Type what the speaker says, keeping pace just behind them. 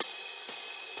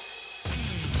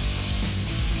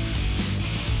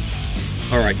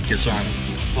All right, Kiss Army,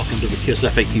 welcome to the Kiss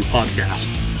FAQ podcast.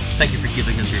 Thank you for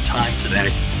giving us your time today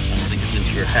and letting us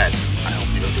into your head. I hope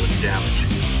you don't do any damage.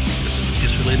 This is a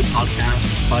Kiss-related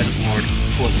podcast by the board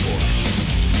for the board.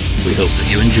 We hope that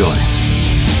you enjoy.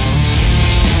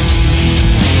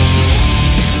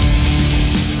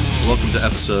 Welcome to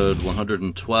episode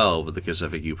 112 of the Kiss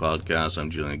FAQ podcast. I'm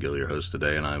Julian Gill, your host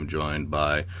today, and I'm joined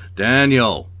by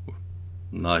Daniel.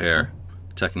 Not here.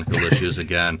 Technical issues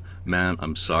again. Man,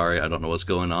 I'm sorry. I don't know what's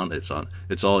going on. It's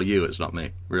all you. It's not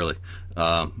me, really.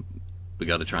 We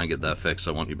got to try and get that fixed.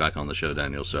 I want you back on the show,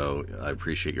 Daniel, so I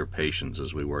appreciate your patience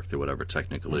as we work through whatever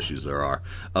technical issues there are.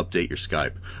 Update your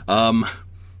Skype.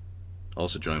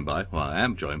 Also joined by, I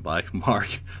am joined by Mark.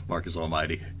 Marcus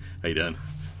Almighty. How you doing?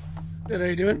 Good, how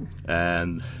you doing?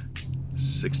 And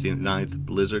 69th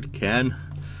Blizzard, Ken.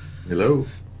 Hello.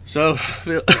 So,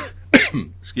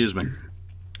 excuse me.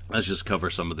 Let's just cover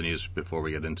some of the news before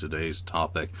we get into today's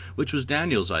topic, which was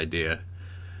Daniel's idea.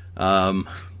 And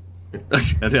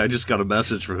I just got a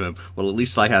message from him. Well, at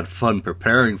least I had fun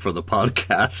preparing for the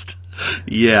podcast.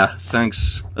 Yeah,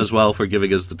 thanks as well for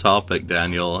giving us the topic,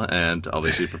 Daniel, and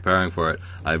obviously preparing for it.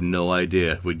 I have no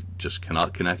idea. We just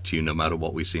cannot connect to you no matter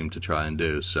what we seem to try and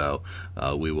do, so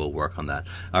we will work on that.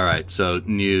 All right, so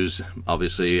news.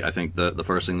 Obviously, I think the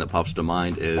first thing that pops to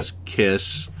mind is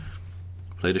Kiss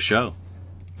played a show.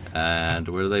 And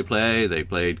where do they play? They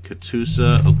played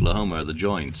Catoosa, Oklahoma, the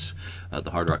Joints, the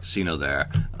Hard Rock Casino there.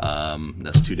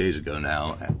 That's 2 days ago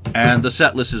now. And the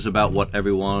set list is about what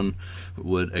everyone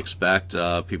would expect.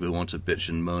 People who want to bitch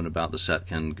and moan about the set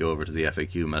can go over to the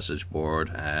FAQ message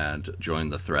board and join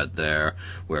the thread there,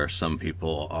 where some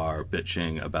people are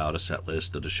bitching about a set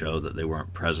list at a show that they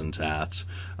weren't present at.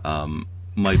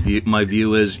 My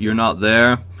view is you're not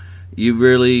there.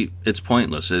 It's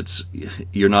pointless.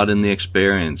 You're not in the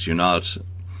experience. You're not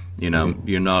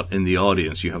in the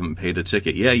audience. You haven't paid a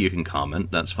ticket. Yeah, you can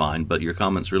comment. That's fine. But your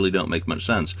comments really don't make much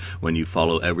sense. When you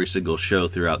follow every single show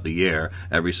throughout the year,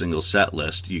 every single set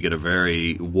list, you get a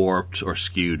very warped or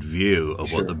skewed view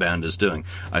of what the band is doing.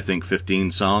 I think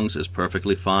 15 songs is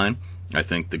perfectly fine. I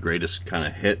think the greatest kind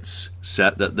of hits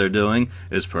set that they're doing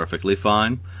is perfectly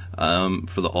fine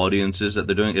for the audiences that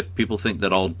they're doing. If people think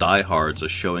that all diehards are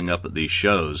showing up at these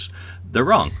shows, they're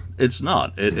wrong. It's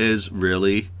not. It is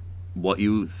really what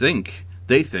you think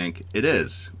they think it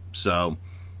is. So,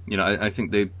 I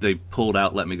think they pulled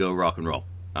out Let Me Go Rock and Roll.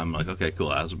 I'm like, okay,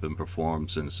 cool. It hasn't been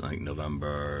performed since, I think,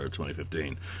 November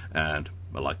 2015. And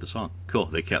I like the song. Cool.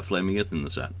 They kept Flaming Youth in the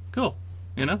set. Cool.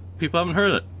 People haven't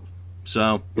heard it.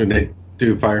 So. And they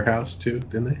do Firehouse, too,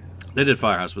 didn't they? They did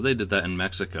Firehouse, but they did that in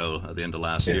Mexico at the end of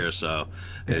last year. So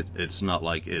it's not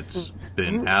like it's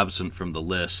been absent from the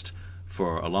list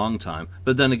for a long time.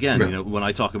 But then again, when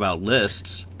I talk about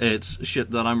lists, it's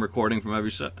shit that I'm recording from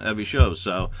every show.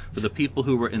 So for the people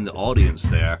who were in the audience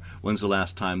there, when's the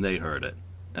last time they heard it?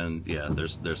 And yeah,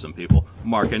 there's some people.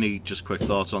 Mark, any just quick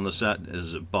thoughts on the set?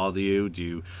 Does it bother you? Do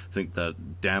you think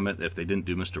that, damn it, if they didn't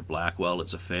do Mr. Blackwell,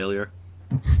 it's a failure?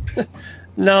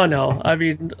 No. I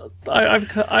mean,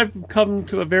 I've come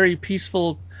to a very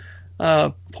peaceful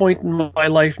point in my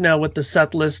life now with the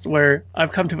set list where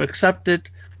I've come to accept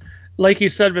it. Like you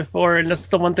said before, and that's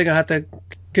the one thing I had to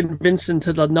convince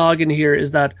into the noggin here,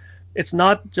 is that it's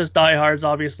not just diehards,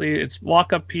 obviously. It's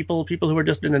walk-up people who are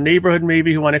just in the neighborhood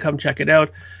maybe who want to come check it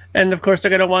out. And, of course, they're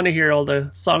going to want to hear all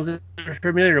the songs that they're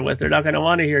familiar with. They're not going to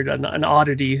want to hear an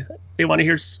oddity. They want to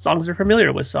hear songs they're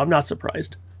familiar with, so I'm not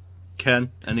surprised.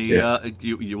 Ken,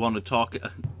 you want to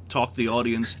talk the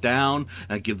audience down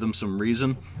and give them some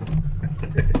reason?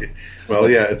 Well,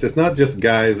 yeah, it's not just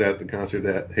guys at the concert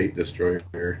that hate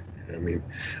Destroyer. I mean,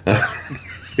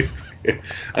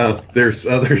 there's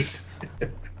others.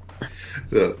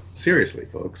 Seriously,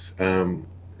 folks. I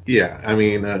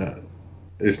mean,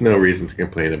 there's no reason to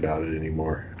complain about it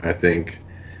anymore. I think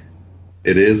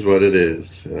it is what it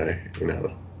is.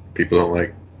 And people don't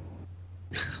like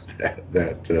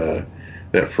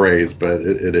that phrase, but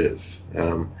it is.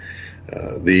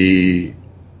 The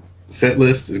set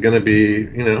list is going to be,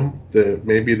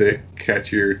 maybe the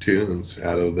catchier tunes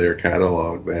out of their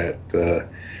catalog that,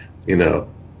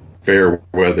 fair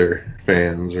weather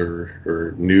fans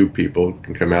or new people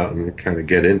can come out and kind of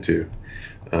get into,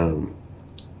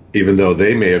 even though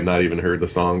they may have not even heard the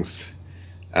songs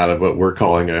out of what we're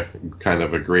calling a kind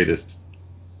of a greatest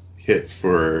hits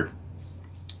for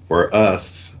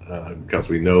us, because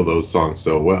we know those songs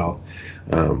so well.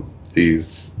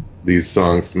 These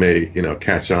songs may,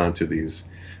 catch on to these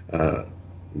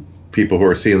people who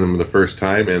are seeing them the first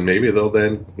time, and maybe they'll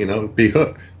then, be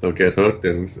hooked. They'll get hooked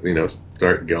and,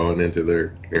 start going into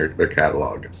their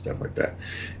catalog and stuff like that.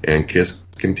 And Kiss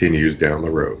continues down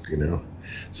the road,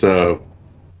 So,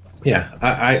 yeah,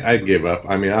 I give up.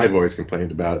 I mean, I've always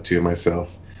complained about it too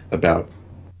myself, about,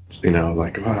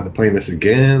 like, wow, they're playing this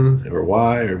again, or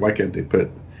why can't they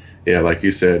put, like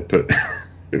you said, put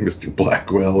Mr.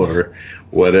 Blackwell or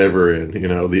whatever in,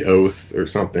 the Oath or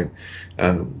something.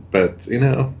 But,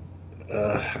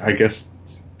 I guess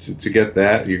to get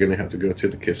that, you're going to have to go to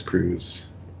the Kiss Cruise,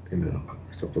 or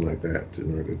something like that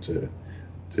in order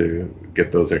to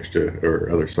get those extra or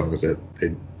other songs that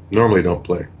they normally don't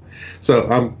play. So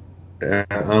I'm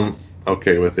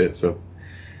okay with it. So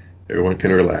everyone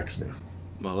can relax now.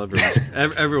 Well,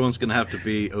 everyone's going to have to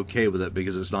be okay with it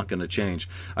because it's not going to change.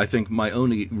 I think my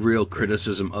only real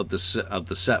criticism of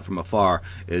the set from afar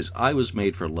is I Was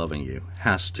Made for Loving You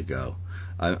has to go.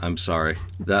 I'm sorry,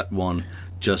 that one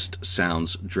just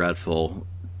sounds dreadful,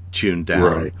 tuned down.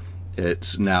 Right.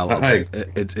 It's now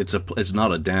it's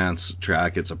not a dance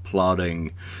track. It's a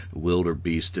plodding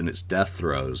wildebeest in its death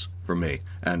throes for me,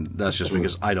 and that's just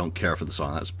because I don't care for the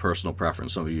song. That's personal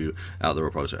preference. Some of you out there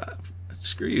will probably say,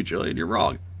 "Screw you, Julian, you're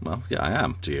wrong." Well, yeah, I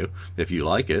am to you. If you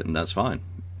like it, and that's fine.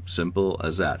 Simple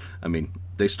as that. I mean,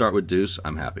 they start with Deuce.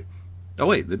 I'm happy. Oh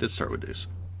wait, they did start with Deuce.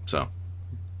 So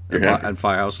and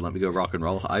Firehouse and Let Me Go Rock and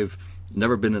Roll. I've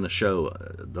never been in a show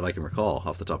that I can recall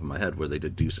off the top of my head where they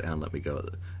did Deuce and Let Me Go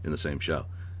in the same show.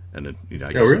 And then,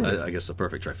 I guess the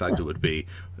perfect trifecta would be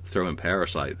throw in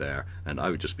Parasite there, and I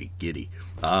would just be giddy.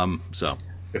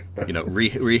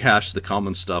 Rehash the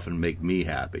common stuff and make me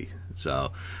happy.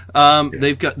 So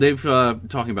they've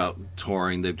talking about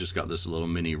touring. They've just got this little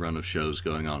mini run of shows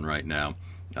going on right now.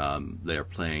 They are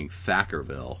playing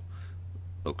Thackerville,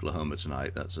 Oklahoma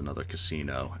tonight. That's another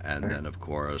casino. And then, of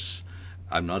course,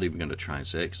 I'm not even going to try and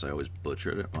say it because I always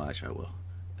butcher it. Well, actually, I will.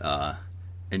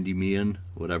 Endymion,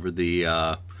 whatever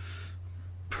the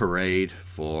parade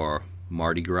for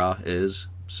Mardi Gras is.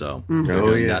 So they're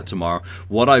doing that tomorrow.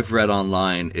 What I've read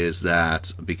online is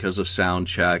that because of sound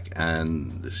check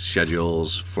and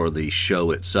schedules for the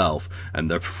show itself, and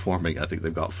they're performing, I think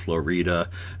they've got Florida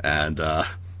and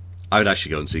I would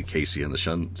actually go and see Casey and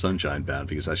the Sunshine Band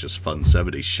because that's just fun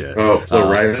 70s shit. Oh,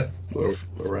 Florida?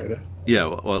 Florida? Yeah,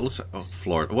 well, it looks like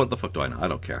Florida. What the fuck do I know? I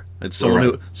don't care. It's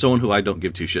someone who I don't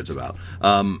give two shits about.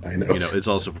 I know. Is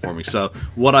also performing. So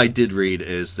what I did read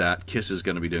is that Kiss is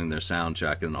going to be doing their sound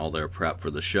check and all their prep for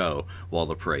the show while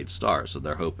the parade starts. So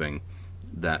they're hoping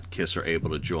that Kiss are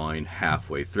able to join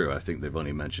halfway through. I think they've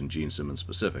only mentioned Gene Simmons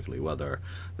specifically, whether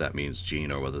that means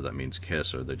Gene or whether that means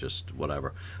Kiss or they're just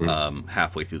whatever,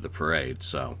 halfway through the parade.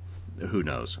 So who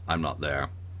knows? I'm not there.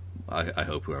 I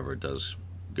hope whoever does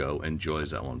go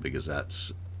enjoys that one because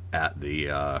that's at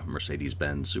the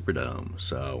Mercedes-Benz Superdome.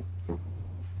 So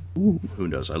who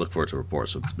knows? I look forward to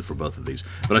reports for both of these.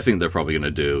 But I think they're probably going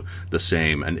to do the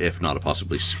same, and if not a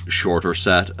possibly shorter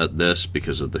set at this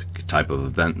because of the type of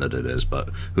event that it is. But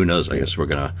who knows? I guess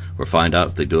we'll find out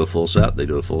if they do a full set. They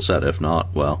do a full set. If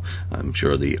not, well, I'm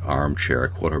sure the armchair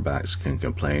quarterbacks can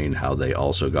complain how they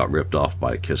also got ripped off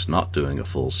by Kiss not doing a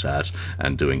full set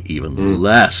and doing even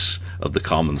less of the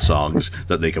common songs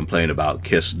that they complain about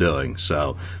Kiss doing.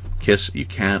 So Kiss, you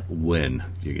can't win.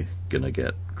 You're going to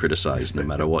get criticized no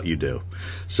matter what you do.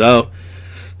 So,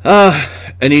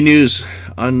 any news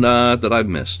on that I've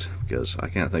missed? Because I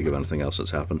can't think of anything else that's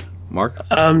happened. Mark?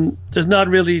 There's not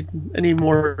really any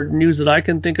more news that I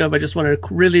can think of. I just want to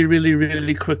really, really,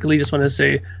 really quickly just want to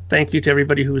say thank you to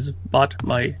everybody who's bought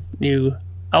my new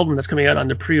album that's coming out on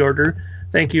the pre-order.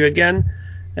 Thank you again.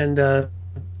 And, I've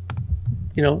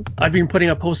been putting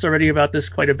up posts already about this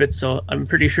quite a bit, so I'm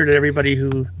pretty sure that everybody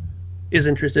who is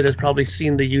interested has probably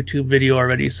seen the YouTube video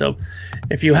already. So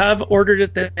if you have ordered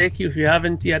it, thank you. If you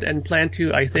haven't yet and plan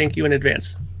to, I thank you in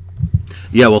advance.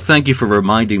 Yeah, well, thank you for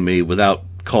reminding me without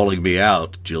calling me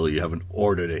out. Jill, you haven't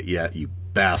ordered it yet, you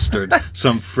bastard.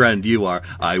 Some friend you are.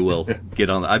 I will get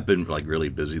on. I've been really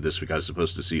busy this week. I was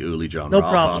supposed to see Uli John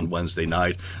Ralph on Wednesday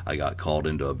night. I got called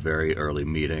into a very early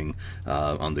meeting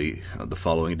on the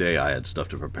following day. I had stuff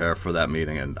to prepare for that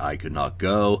meeting, and I could not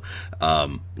go.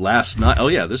 Last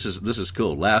night, this is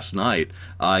cool. Last night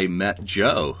I met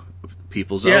Joe,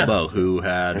 People's Elbow, who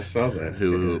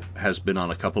has been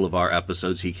on a couple of our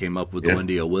episodes. He came up with the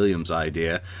Wendy O. Williams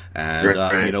idea, and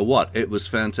right. You know what? It was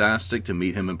fantastic to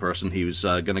meet him in person. He was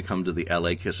going to come to the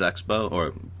LA Kiss Expo,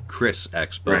 or Chris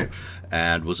Expo,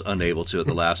 and was unable to at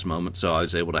the last moment, so I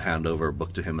was able to hand over a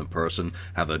book to him in person,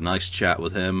 have a nice chat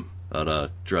with him at a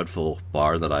dreadful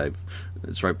bar that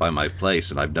it's right by my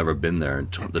place, and I've never been there in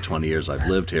the 20 years I've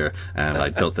lived here, and I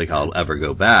don't think I'll ever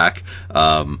go back.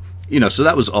 So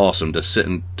that was awesome to sit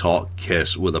and talk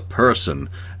Kiss with a person,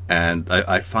 And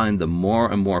I find the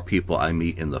more and more people I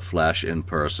meet in the flesh, in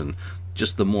person,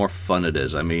 just the more fun it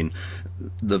is. I mean,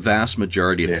 the vast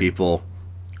majority of people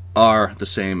are the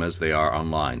same as they are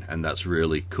online, and that's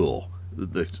really cool.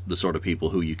 The sort of people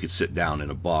who you could sit down in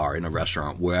a bar, in a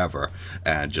restaurant, wherever,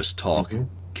 and just talk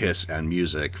Kiss and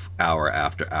music hour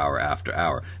after hour after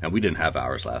hour. And we didn't have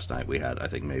hours last night. We had, I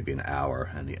think, maybe an hour,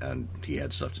 and he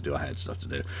had stuff to do. I had stuff to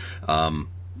do.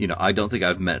 I don't think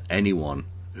I've met anyone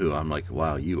who I'm like,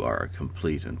 wow, you are a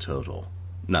complete and total.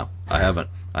 No, I haven't.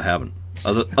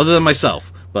 Other than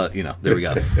myself. But, there we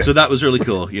go. So that was really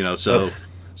cool,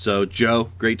 So, Joe,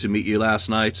 great to meet you last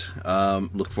night.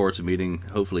 Look forward to meeting,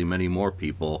 hopefully, many more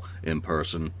people in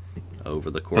person over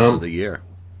the course of the year.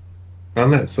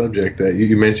 On that subject that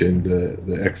you mentioned,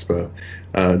 the expo,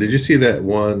 did you see that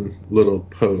one little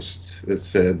post that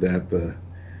said that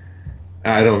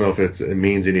I don't know if it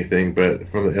means anything, but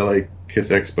from the LA Kiss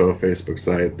Expo Facebook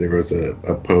site, there was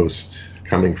a post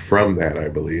coming from that, I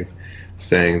believe,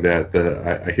 saying that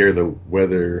I hear the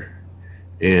weather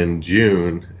in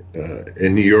June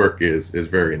in New York is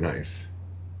very nice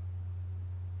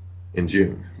in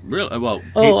June. Really? Well,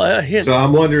 so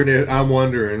I'm wondering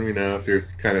if you're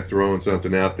kind of throwing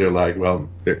something out there like, well,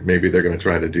 maybe they're going to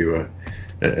try to do an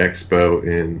expo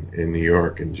in New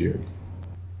York in June.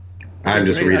 I'm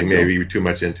just reading maybe too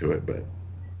much into it, but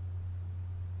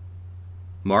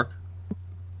Mark,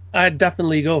 I'd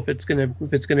definitely go if it's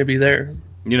gonna be there.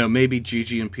 Maybe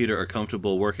Gigi and Peter are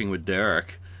comfortable working with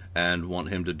Derek and want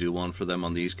him to do one for them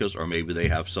on the East Coast, or maybe they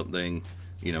have something.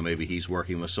 Maybe he's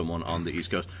working with someone on the East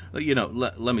Coast.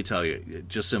 Let me tell you,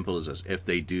 just simple as this: if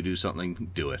they do something,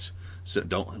 do it. So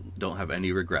don't have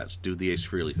any regrets. Do the Ace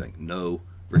Frehley thing. No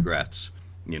regrets.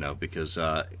 Because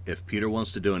if Peter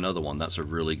wants to do another one, that's a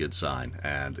really good sign.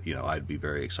 And, I'd be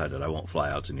very excited. I won't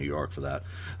fly out to New York for that.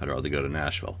 I'd rather go to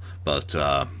Nashville. But,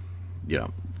 go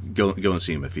and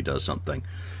see him if he does something.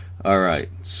 All right,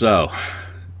 so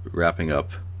wrapping up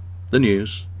the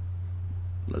news.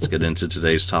 Let's get into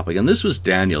today's topic. And this was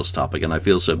Daniel's topic, and I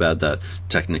feel so bad that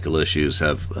technical issues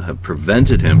have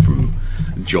prevented him from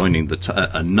joining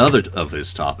another of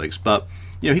his topics. But,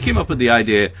 he came up with the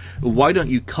idea, why don't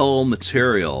you cull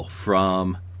material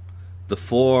from the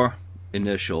 4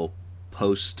 initial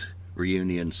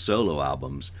post-reunion solo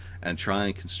albums and try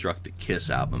and construct a Kiss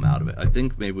album out of it? I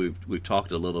think maybe we've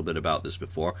talked a little bit about this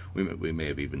before. We may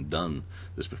have even done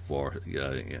this before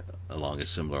along a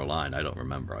similar line. I don't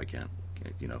remember. I can't.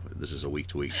 This is a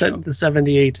week-to-week show. The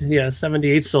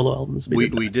 78 solo albums.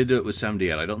 We did do it with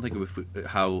 78. I don't think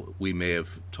how we may have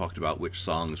talked about which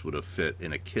songs would have fit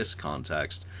in a Kiss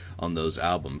context on those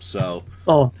albums. So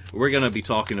we're going to be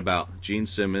talking about Gene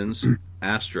Simmons,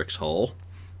 Asterix Hole,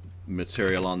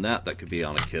 material on that could be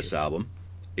on a Kiss album,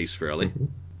 Ace Frehley,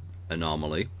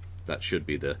 Anomaly, that should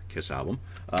be the Kiss album,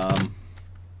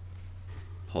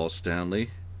 Paul Stanley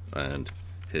and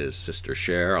his sister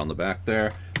Cher on the back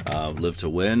there, Live to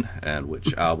Win, and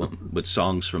which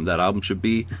songs from that album should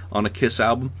be on a Kiss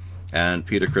album, and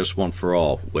Peter Criss One for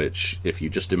All, which, if you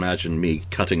just imagine me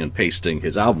cutting and pasting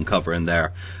his album cover in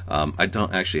there, I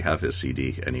don't actually have his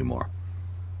CD anymore.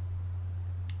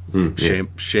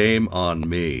 Shame on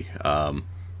me.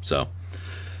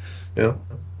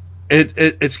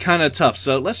 It's kind of tough.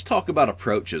 So let's talk about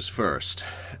approaches first.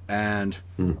 And,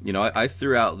 I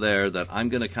threw out there that I'm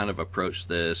going to kind of approach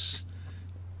this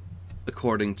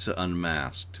according to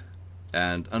Unmasked.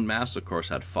 And Unmasked, of course,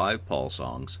 had 5 Paul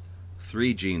songs,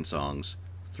 3 Gene songs,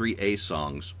 3 Ace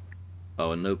songs,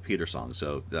 and no Peter songs.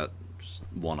 So that's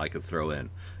one I could throw in.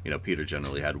 Peter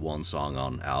generally had 1 song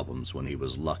on albums when he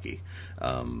was lucky.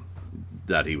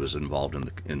 That he was involved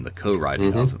in the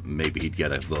co-writing of. Maybe he'd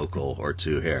get a vocal or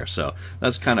 2 here. So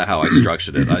that's kind of how I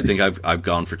structured it. I think I've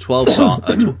gone for a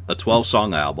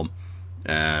 12-song album,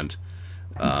 and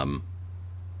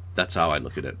that's how I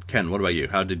look at it. Ken, what about you?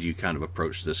 How did you kind of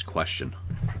approach this question?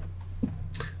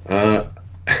 I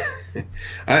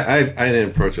didn't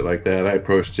approach it like that. I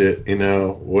approached it,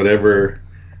 whatever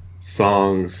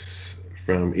songs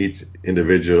from each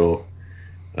individual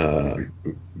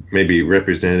maybe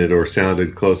represented or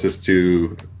sounded closest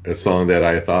to a song that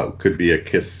I thought could be a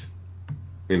Kiss,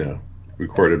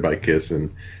 recorded by Kiss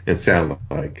and sound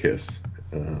like Kiss.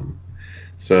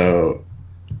 So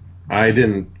I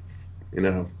didn't,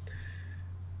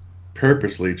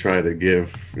 purposely try to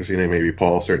give, maybe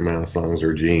Paul a certain amount of songs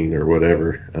or Gene or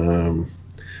whatever.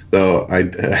 Though I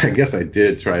guess I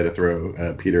did try to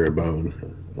throw Peter a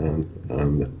bone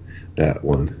on that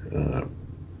one.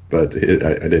 But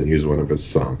I didn't use one of his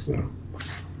songs, though.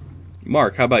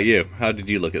 Mark, how about you? How did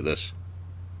you look at this?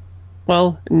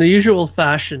 Well, in the usual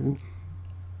fashion,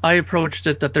 I approached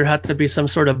it that there had to be some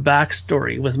sort of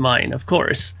backstory with mine, of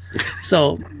course.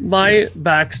 So my Yes.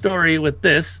 backstory with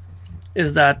this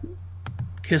is that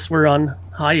Kiss were on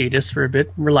hiatus for a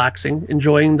bit, relaxing,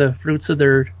 enjoying the fruits of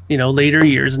their, later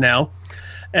years now,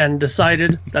 and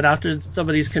decided that after some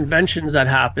of these conventions that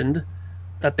happened,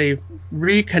 that they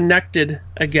reconnected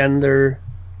again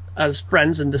as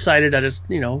friends and decided that it's,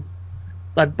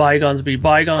 let bygones be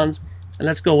bygones, and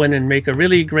let's go in and make a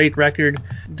really great record,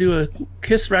 do a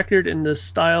Kiss record in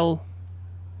the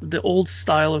old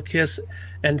style of Kiss,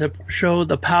 and to show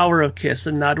the power of Kiss,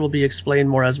 and that will be explained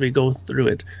more as we go through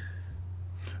it.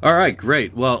 All right,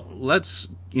 great. Well, let's,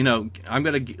 I'm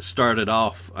going to start it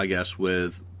off, I guess,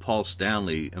 with Paul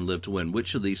Stanley and Live to Win.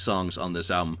 Which of these songs on this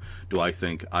album do I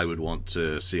think I would want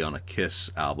to see on a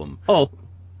Kiss album? Oh,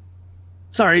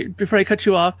 sorry, before I cut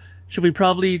you off, should we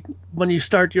probably, when you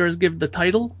start yours, give the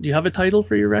title? Do you have a title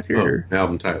for your record? Or?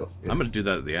 Album title. Yes. I'm going to do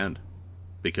that at the end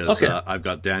because Okay. I've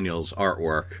got Daniel's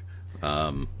artwork,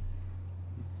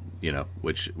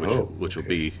 which will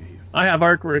be. I have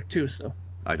artwork too, so.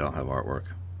 I don't have artwork,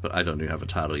 but I don't even have a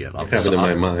title yet. I have it in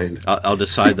my mind. I'll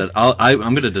decide that. I'm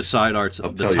going to decide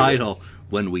the title what.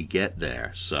 when we get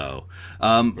there. So.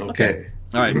 Okay.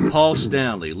 All right, Paul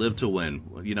Stanley, Live to Win.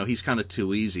 He's kind of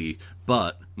too easy,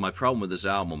 but my problem with this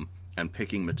album and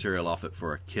picking material off it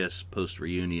for a Kiss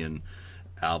post-reunion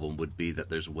album would be that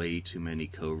there's way too many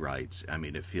co-writes. I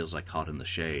mean, it feels like Hot in the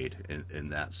Shade in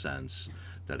that sense,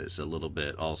 that it's a little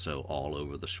bit also all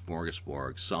over the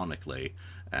smorgasbord sonically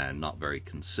and not very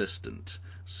consistent.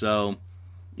 So,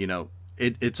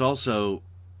 it's also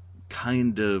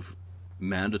kind of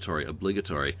mandatory,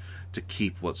 obligatory to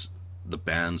keep what's the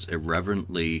band's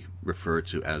irreverently referred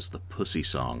to as the Pussy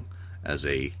Song as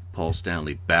a Paul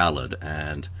Stanley ballad,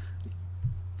 and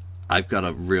I've got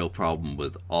a real problem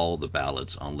with all the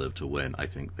ballads on Live to Win. I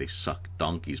think they suck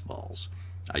donkey's balls.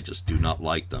 I just do not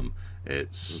like them.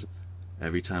 It's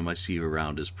Every Time I See You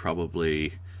Around is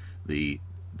probably the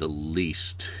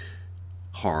least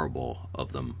horrible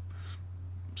of them.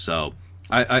 So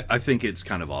I think it's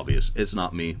kind of obvious. It's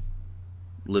not me.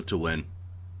 Live to Win,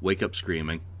 Wake Up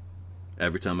Screaming,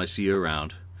 Every Time I See You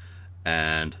Around,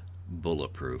 and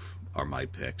Bulletproof are my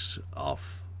picks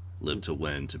off Live to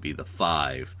Win to be the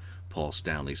 5 Paul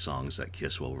Stanley songs that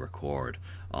Kiss will record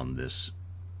on this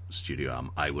studio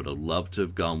album. I would have loved to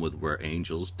have gone with Where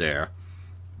Angels Dare,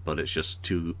 but it's just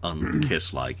too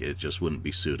un-Kiss-like. It just wouldn't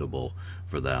be suitable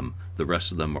for them. The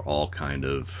rest of them are all kind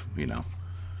of, 2,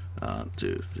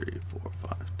 3, 4,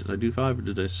 5. Did I do 5 or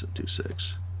did I do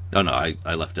 6? Oh, no,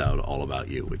 I left out All About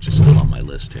You, which is still on my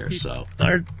list here. So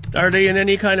Are they in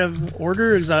any kind of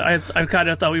order? I kind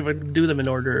of thought we would do them in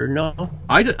order. No?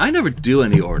 I never do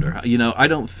any order. I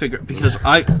don't figure, because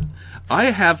I've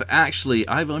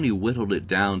only whittled it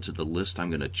down to the list I'm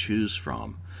going to choose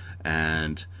from.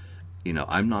 And,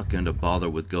 I'm not going to bother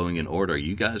with going in order.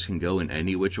 You guys can go in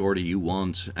any which order you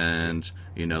want, and,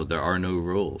 there are no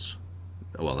rules.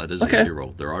 Well, that is okay. Your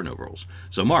rule. There are no rules.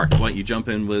 So, Mark, why don't you jump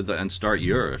in and start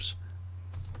yours?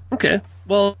 Okay.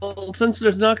 Well, since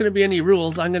there's not going to be any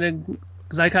rules,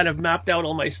 because I kind of mapped out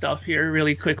all my stuff here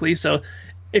really quickly. So,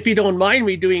 if you don't mind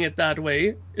me doing it that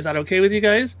way, is that okay with you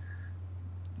guys?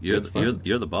 You're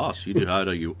the boss. You do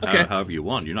however you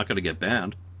want. You're not going to get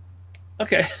banned.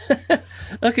 Okay.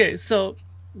 Okay. So,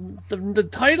 the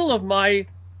title of my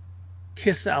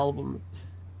Kiss album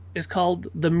is called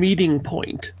The Meeting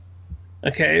Point.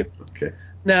 Okay. Okay.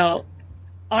 Now,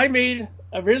 I made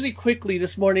really quickly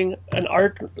this morning an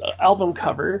album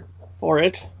cover for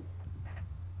it.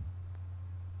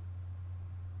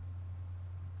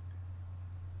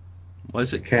 Why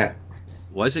is it cat?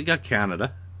 Why has it got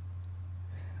Canada?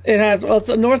 It has, well, it's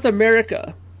North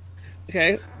America.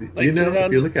 Okay.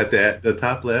 If you look at that, the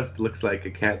top left looks like a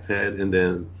cat's head, and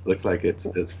then looks like it's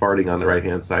farting on the right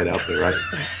hand side out there, right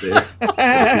there.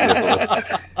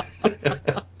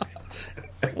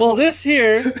 Well, this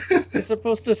here is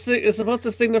supposed to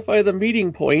signify the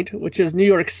meeting point, which is New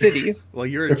York City. Well,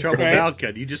 you're in trouble right? now,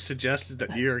 Ken. You just suggested that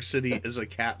New York City is a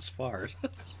cat's fart.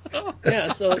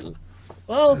 Yeah. So,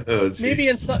 well,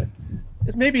 maybe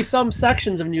maybe some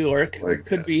sections of New York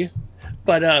could be,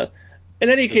 but in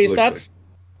any case,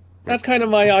 that's kind of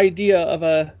my idea of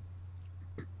a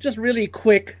just really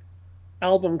quick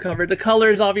album cover. The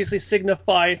colors obviously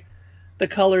signify the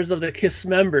colors of the Kiss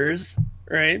members,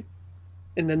 right?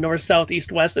 In the north, south,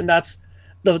 east, west, and that's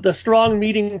the strong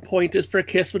meeting point is for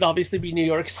Kiss would obviously be New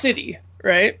York City,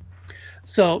 right?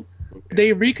 So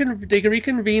they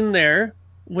reconvene there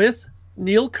with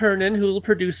Neil Kernon, who will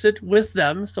produce it with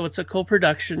them, so it's a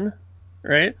co-production,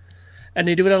 right? And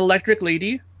they do it on Electric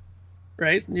Lady,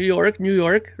 right? New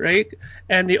York, right?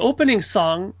 And the opening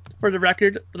song for the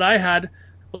record that I had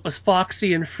was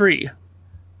Foxy and Free.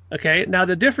 Okay, now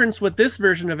the difference with this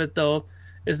version of it, though,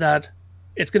 is that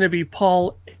it's going to be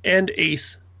Paul and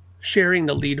Ace sharing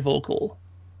the lead vocal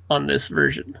on this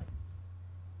version.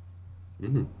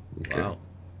 Okay. Wow.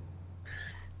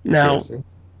 Now, do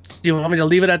you want me to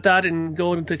leave it at that and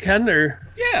go into Ken, or?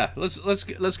 Yeah,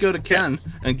 let's go to Ken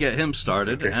and get him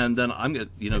started, Okay. and then I'm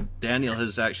gonna, Daniel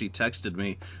has actually texted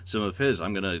me some of his.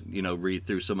 I'm gonna, read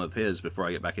through some of his before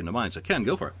I get back into mine. So Ken,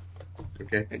 go for it.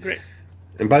 Okay. Great.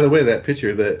 And by the way, that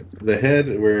picture, the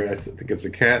head where I think it's a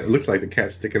cat, it looks like the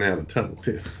cat's sticking out a tongue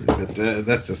too. But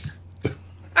that's just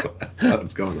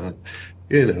what's going on,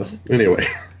 Anyway,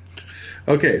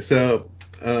 okay. So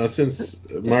since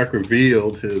Mark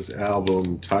revealed his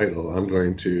album title, I'm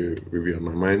going to reveal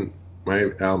mine.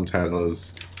 My album title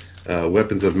is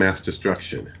Weapons of Mass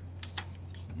Destruction,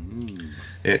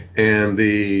 and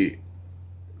the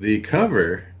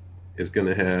cover is going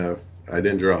to have. I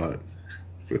didn't draw it.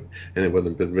 And it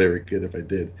wouldn't have been very good if I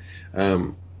did.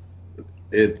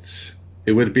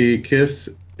 It would be Kiss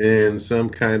in some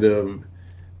kind of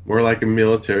more like a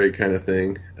military kind of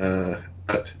thing,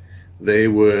 but they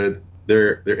would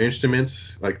their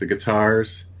instruments, like the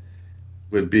guitars,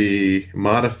 would be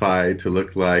modified to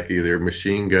look like either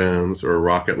machine guns or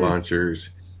rocket launchers,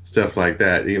 stuff like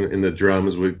that. Even in the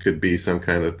drums could be some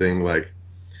kind of thing like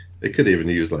they could even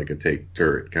use like a take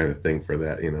turret kind of thing for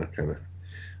that, kind of.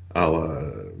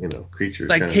 Creatures.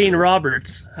 Like Kane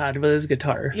Roberts had with his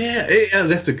guitar. Yeah,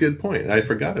 that's a good point. I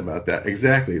forgot about that.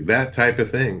 Exactly, that type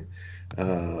of thing.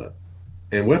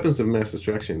 And Weapons of Mass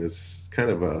Destruction is kind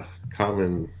of a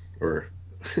common, or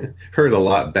heard a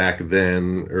lot back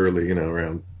then, early,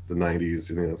 around the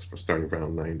 90s, starting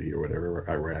around 90 or whatever,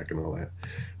 Iraq and all that.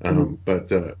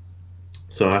 But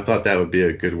so I thought that would be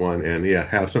a good one. And yeah,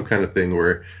 have some kind of thing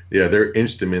where, their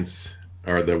instruments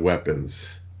are the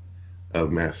weapons of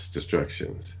mass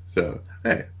destruction. So,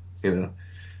 hey, and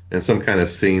some kind of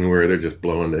scene where they're just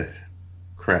blowing the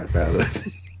crap out of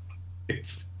it.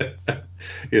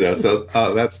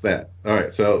 So that's that. All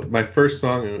right, so my first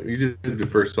song, you did the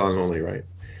first song only, right?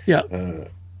 Yeah.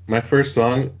 My first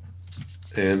song,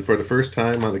 and for the first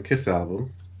time on the Kiss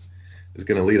album, is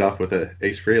going to lead off with a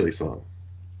Ace Frehley song.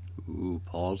 Ooh,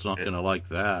 Paul's not going to like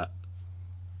that.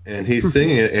 And he's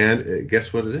singing it, and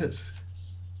guess what it is?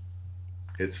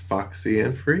 It's Foxy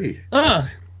and Free.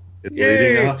 It's yay.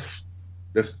 leading off.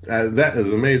 That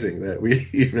is amazing that we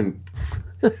even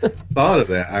thought of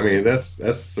that. I mean, that's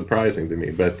surprising to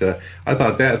me. But I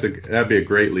thought that'd be a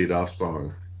great lead-off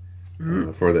song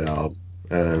for the album,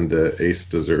 and Ace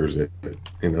deserves it,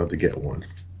 to get one.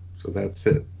 So that's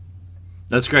it.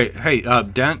 That's great. Hey,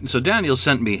 so Daniel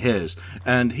sent me his,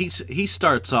 and he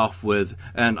starts off with,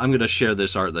 and I'm going to share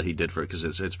this art that he did for it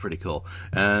because it's pretty cool.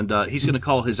 And he's going to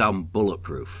call his album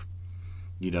Bulletproof.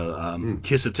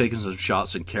 Kiss have taken some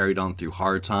shots and carried on through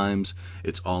hard times.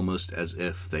 It's almost as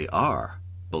if they are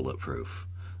bulletproof.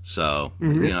 So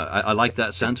I like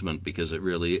that sentiment because it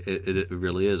really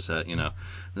is that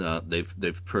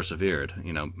they've persevered.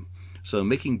 So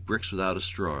Making Bricks Without a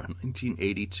Straw,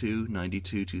 1982,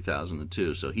 92,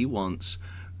 2002. So he wants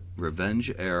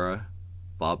Revenge era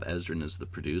Bob Ezrin as the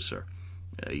producer.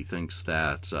 He thinks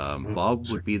that Bob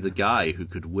would be the guy who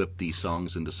could whip these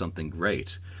songs into something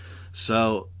great.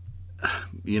 So,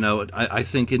 I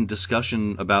think in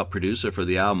discussion about producer for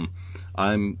the album,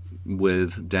 I'm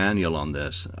with Daniel on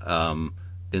this,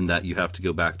 in that you have to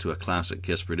go back to a classic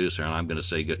Kiss producer, and I'm going to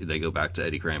say they go back to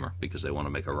Eddie Kramer because they want to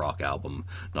make a rock album,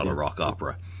 not a rock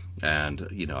opera. And,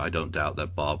 I don't doubt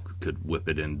that Bob could whip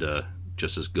it into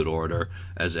just as good order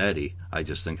as Eddie. I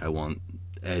just think I want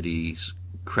Eddie's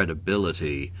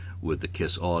credibility with the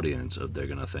Kiss audience of they're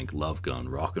going to think Love Gun,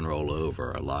 Rock and Roll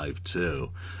Over, Alive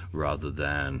 2, rather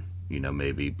than,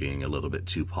 maybe being a little bit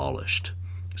too polished.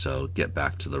 So get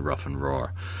back to the rough and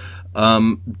roar.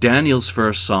 Daniel's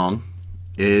first song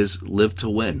is Live to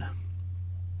Win.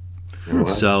 Wow.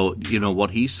 So,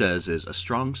 what he says is a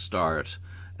strong start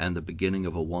and the beginning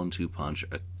of a 1-2 punch,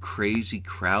 a crazy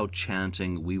crowd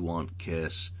chanting, "We want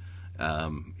Kiss." We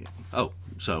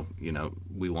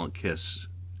want Kiss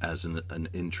as an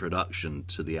introduction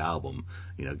to the album.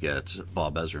 Get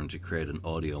Bob Ezrin to create an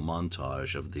audio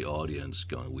montage of the audience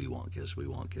going, "We want Kiss,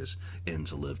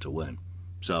 into Live to Win."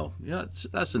 So,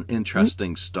 that's an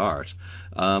interesting start.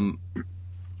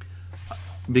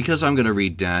 Because I'm going to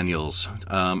read Daniel's,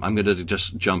 I'm going to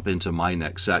just jump into my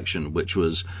next section, which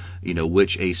was,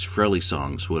 which Ace Frehley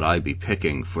songs would I be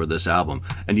picking for this album?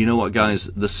 And you know what, guys?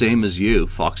 The same as you,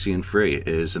 Foxy and Free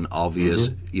is an obvious.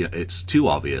 It's too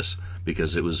obvious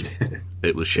because it was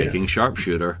Shaking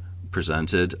Sharpshooter,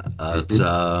 presented at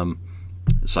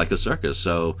Psycho Circus.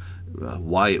 So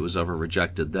why it was ever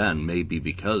rejected then, maybe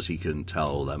because he couldn't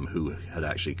tell them who had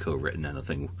actually co-written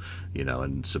anything,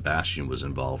 and Sebastian was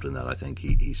involved in that. I think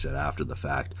he said after the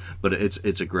fact. But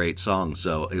it's a great song,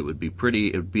 so it would be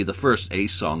the first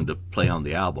Ace song to play on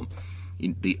the album.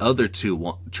 The other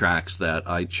two tracks that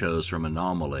I chose from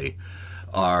Anomaly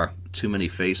are Too Many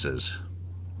Faces,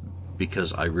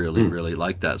 because I really, really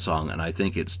like that song, and I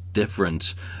think it's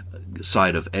different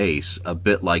side of Ace, a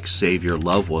bit like Save Your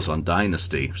Love was on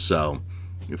Dynasty. So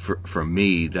for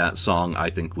me, that song I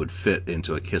think would fit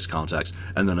into a Kiss context.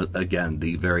 And then again,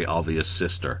 the very obvious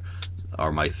Sister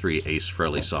are my three Ace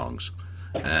Frehley songs.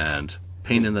 And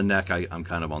Pain in the Neck, I'm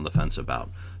kind of on the fence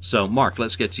about. So Mark,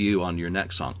 let's get to you on your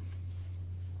next song.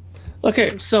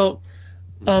 Okay, so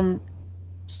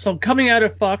coming out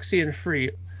of Foxy and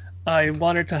Free, I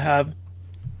wanted to have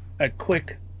a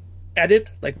quick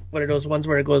edit, like one of those ones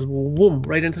where it goes boom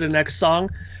right into the next song.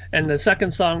 And the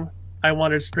second song I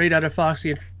wanted straight out of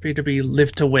Foxy and Free to be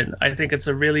Live to Win. I think it's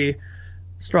a really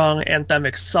strong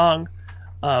anthemic song.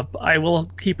 I will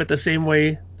keep it the same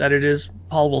way that it is.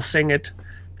 Paul will sing it.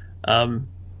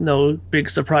 No big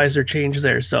surprise or change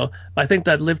there. So I think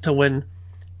that Live to Win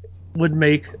would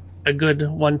make a good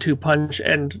 1-2 punch.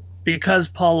 And because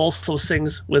Paul also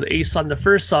sings with Ace on the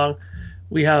first song,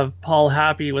 we have Paul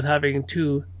happy with having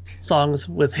two songs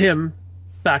with him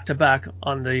back to back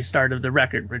on the start of the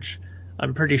record, which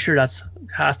I'm pretty sure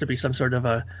has to be some sort of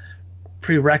a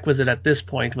prerequisite at this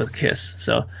point with Kiss.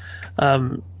 So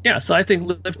so I think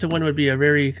Live to Win would be a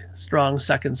very strong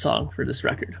second song for this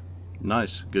record.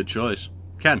 Nice, good choice.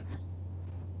 Ken?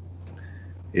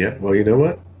 Yeah, well, you know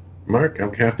what, Mark, I'm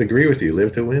going to have to agree with you.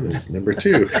 Live to Win is number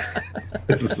 2.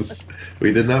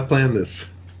 We did not plan this.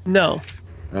 No.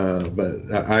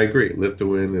 But I agree. Live to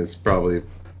Win is probably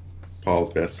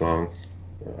Paul's best song,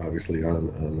 obviously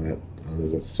on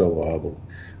his solo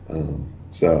album.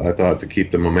 So I thought to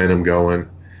keep the momentum going,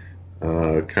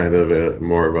 kind of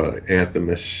more of a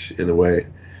anthemish in a way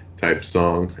type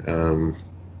song.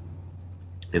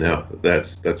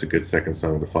 That's a good second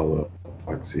song to follow up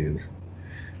Foxy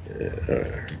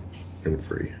and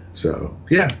Free. So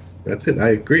yeah, that's it. I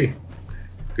agree.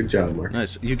 Good job, Mark.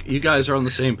 Nice. You guys are on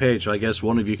the same page. I guess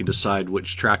one of you can decide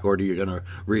which track order you're going to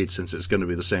read, since it's going to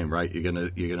be the same, right? You're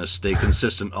gonna stay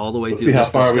consistent all the way through this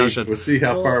discussion. We'll see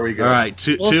how far we go. All right,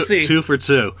 two for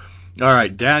two. All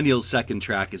right, Daniel's second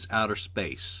track is Outer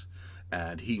Space,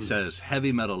 and he says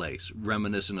heavy metal Ace,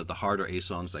 reminiscent of the harder Ace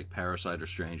songs like Parasite or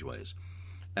Strange Ways.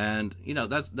 And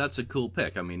that's a cool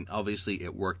pick. I mean, obviously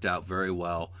it worked out very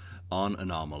well on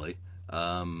Anomaly.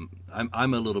 I'm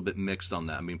a little bit mixed on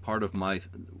that. I mean, part of my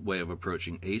way of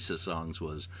approaching Ace's songs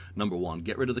was, number one,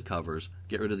 get rid of the covers,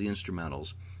 get rid of the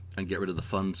instrumentals, and get rid of the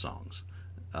fun songs,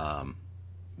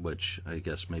 which I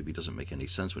guess maybe doesn't make any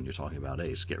sense when you're talking about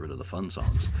Ace. Get rid of the fun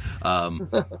songs.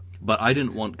 But I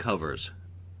didn't want covers.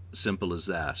 Simple as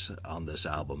that on this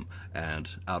album. And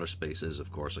Outer Space is,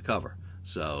 of course, a cover.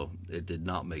 So it did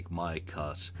not make my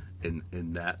cut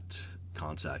in that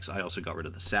context. I also got rid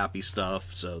of the sappy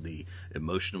stuff, so the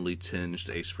emotionally tinged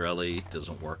Ace Frehley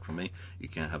doesn't work for me. You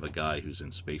can't have a guy who's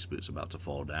in space boots about to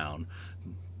fall down,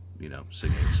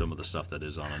 singing some of the stuff that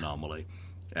is on Anomaly.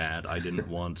 And I didn't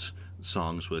want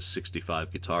songs with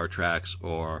 65 guitar tracks,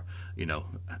 or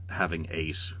having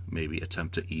Ace maybe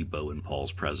attempt to EBO in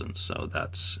Paul's presence. So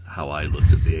that's how I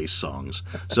looked at the Ace songs.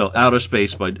 So Outer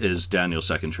Space is Daniel's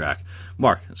second track.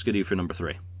 Mark, let's get you for number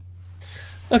 3.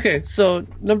 Okay, so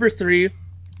number 3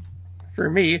 for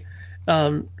me,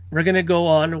 we're going to go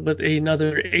on with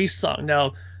another Ace song.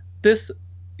 Now, this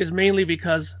is mainly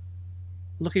because,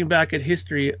 looking back at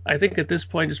history, I think at this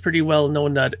point it's pretty well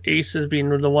known that Ace has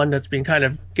been the one that's been kind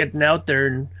of getting out there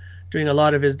and doing a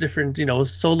lot of his different,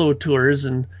 solo tours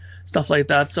and stuff like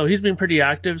that. So he's been pretty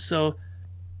active. So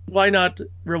why not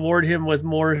reward him with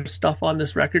more stuff on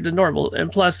this record than normal?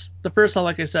 And plus, the first song,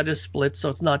 like I said, is split, so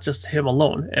it's not just him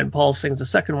alone. And Paul sings the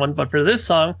second one. But for this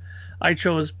song, I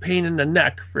chose Pain in the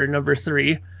Neck for number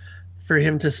 3 for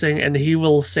him to sing, and he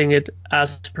will sing it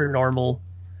as per normal.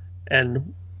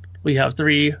 And we have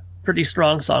 3 pretty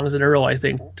strong songs in a row, I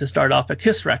think, to start off a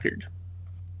Kiss record.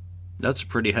 That's a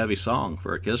pretty heavy song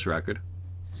for a Kiss record.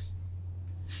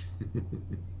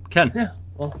 Ken?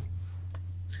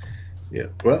 Yeah,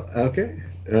 well, okay.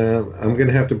 I'm going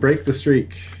to have to break the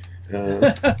streak.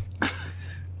 Yeah,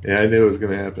 I knew it was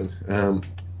going to happen.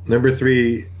 Number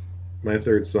 3, my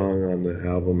third song on the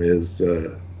album is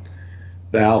the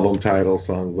album title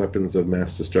song, Weapons of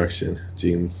Mass Destruction,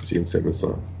 Gene Simmons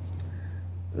song.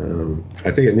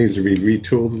 I think it needs to be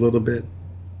retooled a little bit.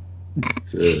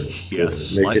 to make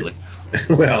slightly. it.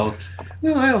 Well,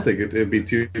 no, I don't think it'd be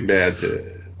too bad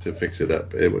to fix it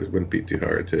up. It wouldn't be too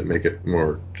hard to make it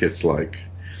more Kiss-like.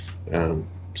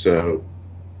 So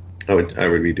I would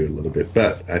redo it a little bit,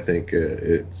 but I think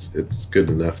it's good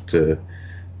enough to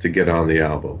get on the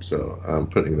album. So I'm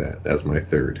putting that as my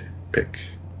third pick.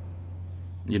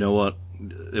 You know what?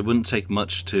 It wouldn't take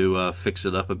much to fix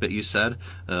it up a bit. You said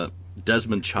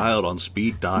Desmond Child on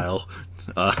speed dial.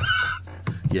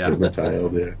 Yeah, Desmond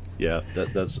Child, yeah. Yeah,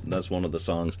 that's one of the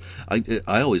songs. I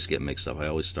always get mixed up. I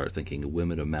always start thinking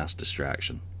 "Women of Mass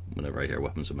Distraction" whenever I hear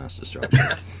 "Weapons of Mass Destruction."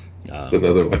 That's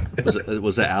another one.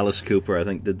 was it Alice Cooper? I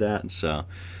think did that. So, all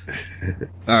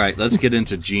right, let's get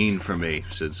into Gene for me,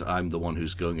 since I'm the one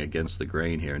who's going against the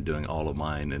grain here and doing all of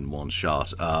mine in one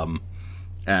shot.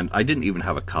 And I didn't even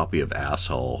have a copy of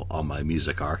Asshole on my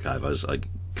music archive. I was like,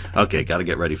 okay, got to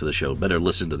get ready for the show. Better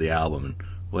listen to the album. And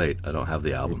wait, I don't have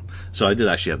the album. So I did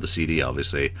actually have the CD,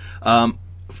 obviously.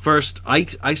 First,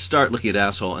 I start looking at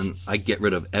Asshole, and I get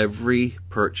rid of every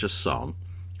purchased song.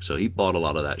 So he bought a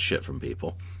lot of that shit from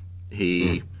people.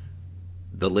 The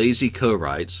lazy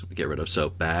co-writes, get rid of.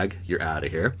 So Bag, you're out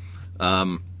of here.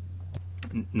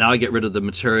 Now I get rid of the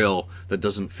material that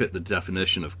doesn't fit the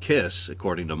definition of Kiss,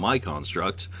 according to my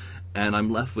construct, and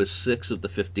I'm left with 6 of the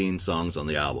 15 songs on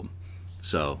the album.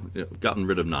 So, I've gotten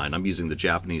rid of 9. I'm using the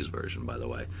Japanese version, by the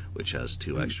way, which has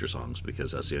 2 extra songs,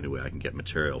 because that's the only way I can get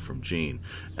material from Gene.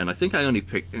 And I think I only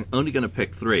going to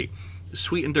pick 3.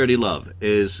 Sweet and Dirty Love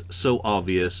is so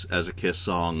obvious as a Kiss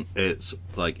song. It's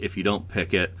like, if you don't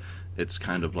pick it, it's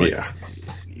kind of like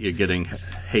you're getting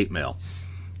hate mail.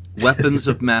 Weapons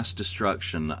of Mass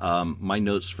Destruction. My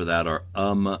notes for that are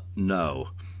no,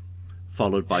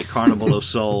 followed by Carnival of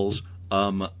Souls.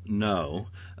 No.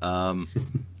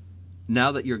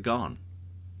 Now That You're Gone.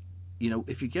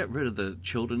 If you get rid of the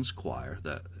children's choir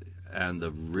and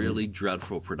the really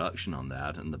dreadful production on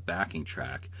that and the backing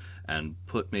track, and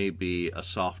put maybe a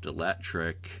soft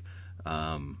electric,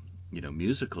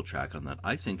 musical track on that,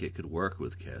 I think it could work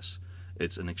with Kiss.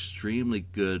 It's an extremely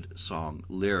good song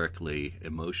lyrically,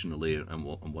 emotionally, and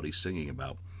what he's singing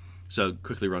about. So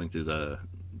quickly running through the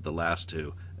last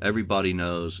 2. Everybody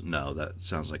Knows. No, that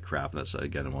sounds like crap. That's,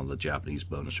 again, one of the Japanese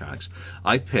bonus tracks.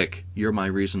 I pick You're My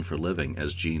Reason for Living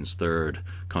as Gene's third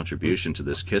contribution to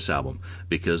this Kiss album,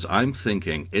 because I'm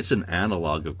thinking it's an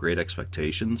analog of Great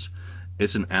Expectations.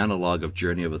 It's an analog of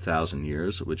Journey of 1,000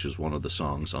 Years, which is one of the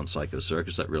songs on Psycho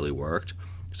Circus that really worked.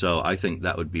 So I think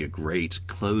that would be a great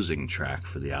closing track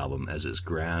for the album, as it's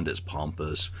grand, it's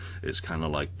pompous, it's kind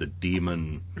of like the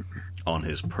demon on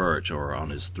his perch or on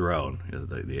his throne,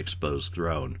 the exposed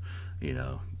throne,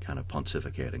 kind of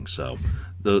pontificating. So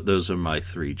those are my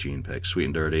 3 Gene picks: Sweet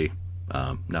and Dirty,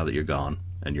 Now That You're Gone,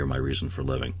 and You're My Reason for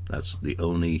Living. That's the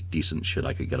only decent shit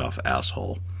I could get off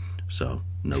Asshole. So,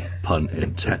 no pun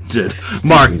intended.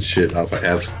 Mark! Shit off of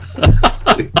Asshole.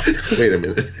 Wait a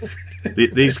minute.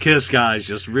 These Kiss guys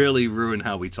just really ruin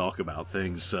how we talk about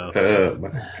things. So, oh my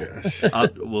gosh.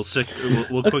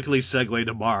 We'll quickly segue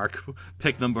to Mark.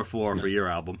 Pick number 4 for your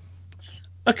album.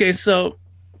 Okay, so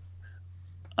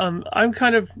I'm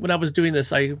kind of, when I was doing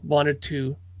this, I wanted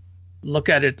to look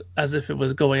at it as if it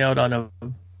was going out on a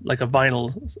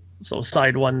vinyl. So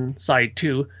side 1, side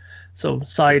 2. So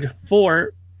side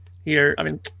 4 here,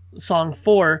 song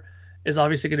 4 is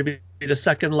obviously going to be the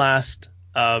second last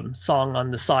song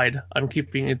on the side. I'm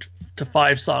keeping it to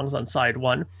 5 songs on side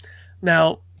 1.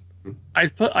 Now,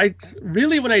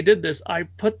 when I did this, I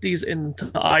put these into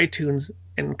iTunes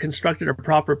and constructed a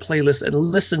proper playlist and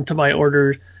listened to my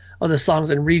order of the songs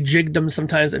and rejigged them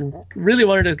sometimes, and really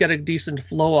wanted to get a decent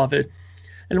flow of it.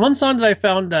 And one song that I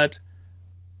found that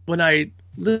when I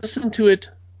listened to it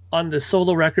on the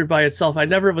solo record by itself, I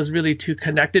never was really too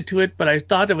connected to it, but I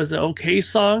thought it was an okay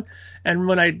song. And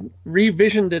when I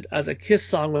revisioned it as a Kiss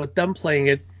song with them playing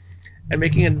it and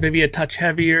making it maybe a touch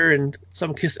heavier and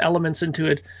some Kiss elements into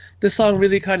it, this song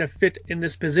really kind of fit in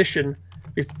this position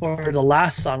before the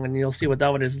last song, and you'll see what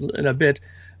that one is in a bit.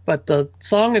 But the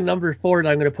song in number 4 that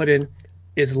I'm going to put in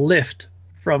is Lift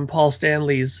from Paul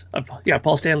Stanley's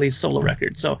solo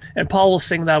record. So, and Paul will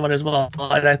sing that one as well.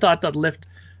 And I thought that Lift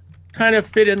kind of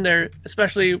fit in there,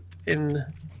 especially in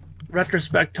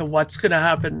retrospect to what's going to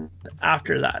happen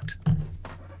after that.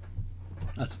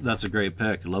 That's a great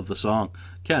pick. Love the song.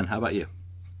 Ken, how about you?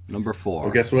 Number 4.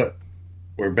 Well, guess what?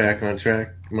 We're back on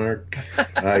track, Mark.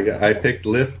 I picked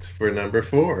Lift for number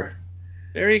 4.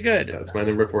 Very good. That's my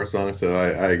number 4 song, so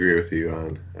I agree with you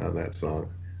on that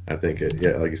song. I think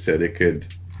like you said, it could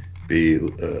be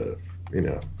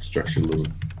structured a little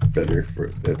better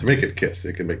to make it Kiss.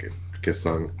 It could make it Kiss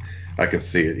song. I can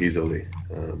see it easily.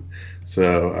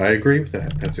 So I agree with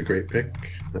that. That's a great pick.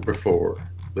 Number 4,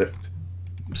 Lift.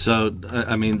 So,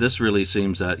 I mean, this really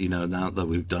seems that, now that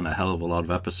we've done a hell of a lot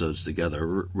of episodes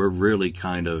together, we're really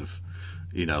kind of,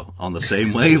 on the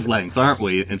same wavelength, aren't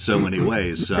we, in so many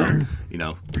ways? So,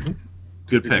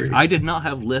 good pick. Agreed. I did not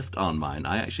have Lift on mine.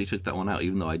 I actually took that one out,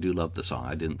 even though I do love the song.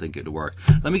 I didn't think it would work.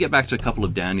 Let me get back to a couple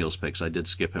of Daniel's picks. I did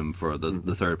skip him for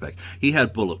the third pick. He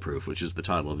had Bulletproof, which is the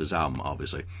title of his album,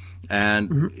 obviously.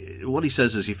 And what he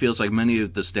says is he feels like many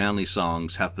of the Stanley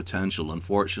songs have potential.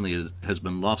 Unfortunately, it has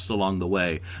been lost along the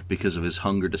way because of his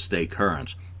hunger to stay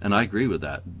current. And I agree with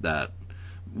that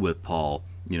with Paul.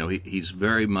 He's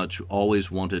very much always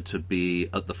wanted to be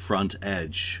at the front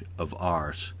edge of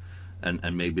art.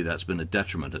 And maybe that's been a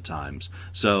detriment at times.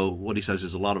 So what he says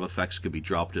is a lot of effects could be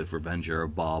dropped if Revenger or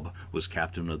Bob was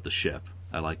captain of the ship.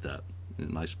 I like that.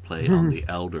 Nice play on the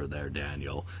elder there,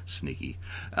 Daniel. Sneaky.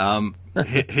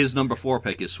 His number 4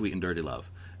 pick is Sweet and Dirty Love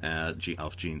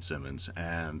off Gene Simmons.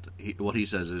 And what he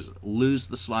says is, lose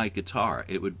the slide guitar.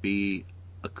 It would be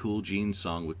a cool Gene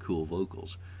song with cool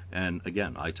vocals. And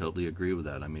again, I totally agree with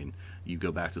that. I mean, you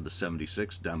go back to the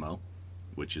 76 demo,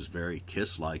 which is very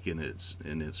Kiss-like in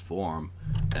its form,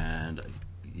 and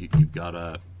you've got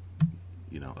a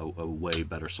way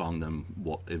better song than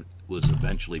what it was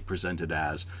eventually presented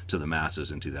as to the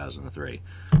masses in 2003.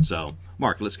 So,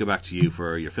 Mark, let's go back to you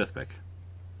for your 5th pick.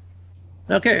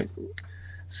 Okay,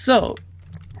 so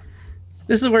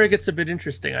this is where it gets a bit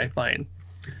interesting, I find,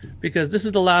 because this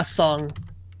is the last song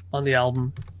on the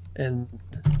album, and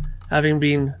having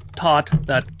been taught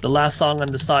that the last song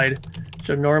on the side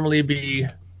should normally be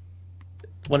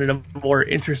one of the more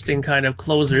interesting kind of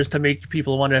closers to make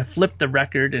people want to flip the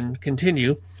record and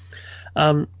continue.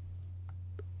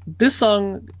 This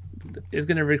song is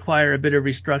going to require a bit of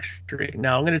restructuring.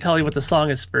 Now, I'm going to tell you what the song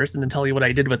is first and then tell you what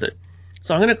I did with it.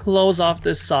 So I'm going to close off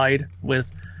this side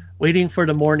with Waiting for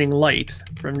the Morning Light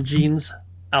from Gene's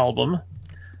album.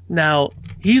 Now,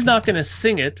 he's not going to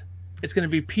sing it. It's going to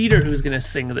be Peter who's going to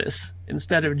sing this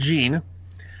instead of Gene.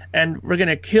 And we're going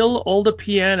to kill all the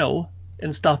piano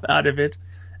and stuff out of it,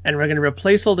 and we're going to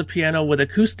replace all the piano with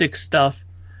acoustic stuff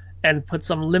and put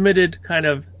some limited kind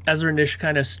of Ezra-ish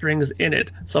kind of strings in it.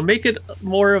 So make it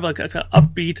more of a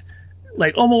upbeat,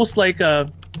 like almost like a,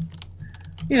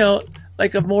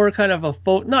 like a more kind of a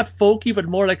folk, not folky, but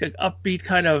more like an upbeat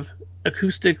kind of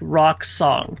acoustic rock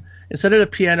song. Instead of the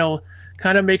piano,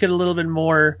 kind of make it a little bit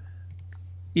more,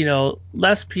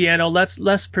 less piano,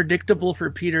 less predictable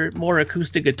for Peter, more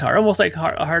acoustic guitar, almost like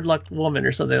a Hard Luck Woman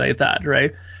or something like that,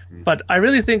 right? But I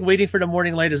really think Waiting for the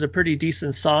Morning Light is a pretty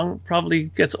decent song, probably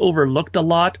gets overlooked a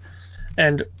lot,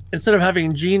 and instead of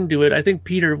having Gene do it, I think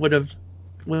Peter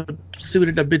would suit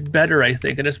it a bit better, I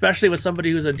think, and especially with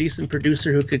somebody who's a decent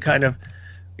producer who could kind of,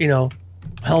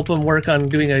 help him work on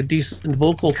doing a decent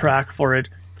vocal track for it.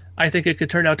 I think it could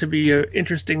turn out to be an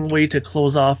interesting way to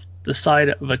close off the side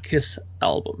of a Kiss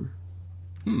album.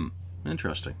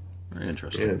 Interesting. Very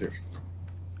interesting. Yeah,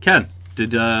 Ken,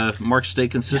 did Mark stay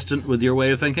consistent with your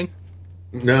way of thinking?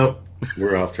 no,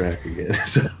 we're off track again.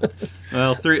 So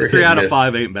Well, three out of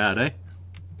 5 ain't bad, eh?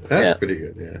 that's pretty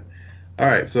good, yeah. All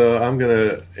right, so I'm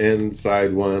gonna end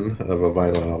side 1 of a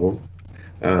Vital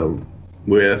album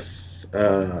with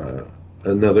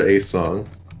another Ace song.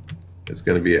 It's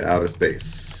gonna be Outer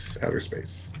Space.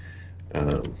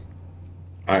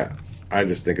 I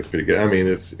just think it's pretty good. I mean,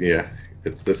 it's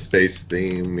the space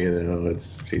theme,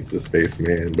 he's the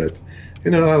spaceman, but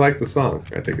I like the song.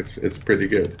 I think it's pretty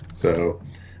good. So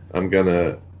I'm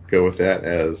gonna go with that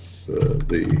as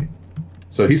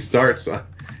so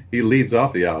he leads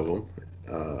off the album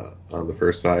on the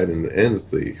first side and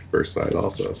ends the first side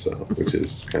also, so which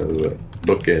is kind of the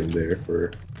bookend there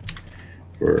for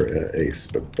Ace.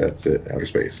 But that's it, Outer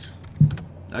Space.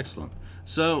 Excellent.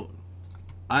 So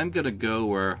I'm gonna go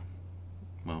where,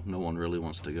 well, no one really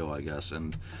wants to go, I guess.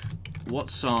 And what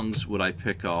songs would I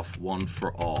pick off One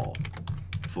for All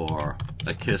for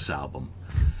a Kiss album?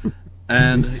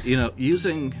 And,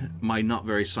 using my not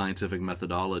very scientific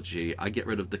methodology, I get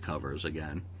rid of the covers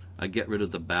again. I get rid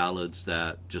of the ballads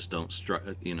that just don't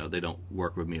they don't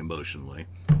work with me emotionally.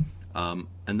 And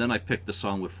then I picked the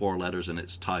song with 4 letters in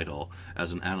its title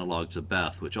as an analog to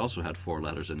Beth, which also had 4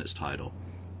 letters in its title.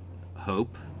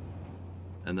 Hope.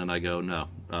 And then I go, no,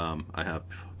 I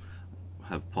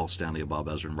have Paul Stanley and Bob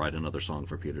Ezrin write another song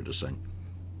for Peter to sing.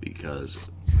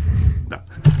 Because, no,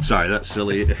 sorry, that's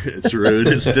silly. It's rude.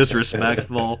 It's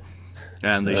disrespectful.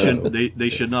 And they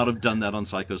should not have done that on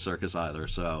Psycho Circus either.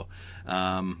 So,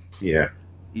 Yeah.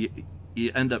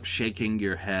 You end up shaking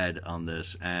your head on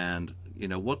this. And,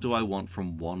 what do I want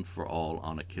from One for All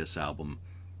on a Kiss album?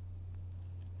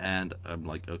 And I'm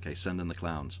like, okay, send in the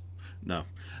clowns. No.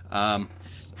 To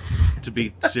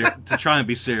try and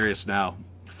be serious now,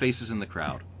 Faces in the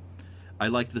Crowd. I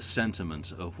like the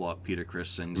sentiment of what Peter Criss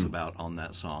sings about on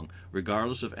that song.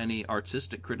 Regardless of any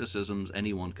artistic criticisms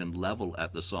anyone can level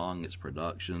at the song, its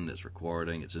production, its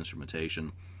recording, its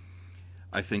instrumentation,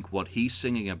 I think what he's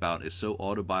singing about is so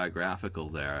autobiographical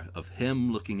there, of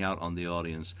him looking out on the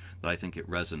audience, that I think it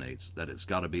resonates, that it's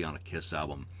got to be on a Kiss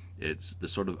album. It's the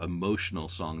sort of emotional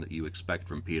song that you expect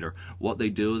from Peter. What they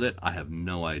do with it, I have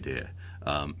no idea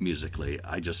musically.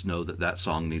 I just know that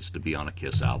song needs to be on a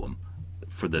Kiss album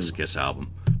for this Kiss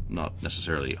album, not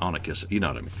necessarily on a Kiss. You know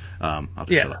what I mean? I'll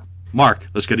just shut up. Mark,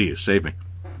 let's go to you. Save me.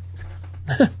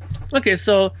 Okay,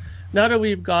 so now that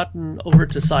we've gotten over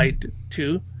to side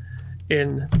 2,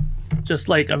 in just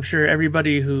like I'm sure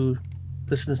everybody who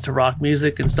listens to rock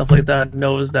music and stuff like that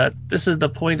knows that this is the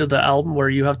point of the album where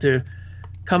you have to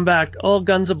come back all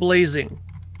guns a-blazing,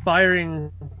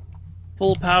 firing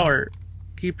full power,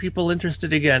 keep people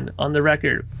interested again on the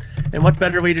record. And what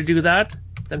better way to do that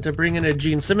than to bring in a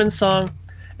Gene Simmons song?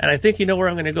 And I think you know where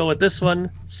I'm going to go with this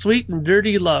one. Sweet and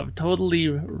Dirty Love, totally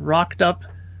rocked up,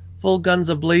 full guns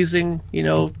a-blazing,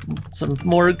 some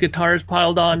more guitars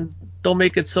piled on. Don't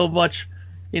make it so much,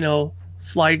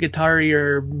 slide guitar-y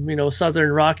or,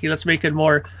 southern rocky. Let's make it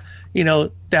more,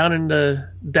 down in the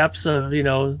depths of,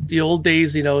 the old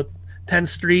days, 10th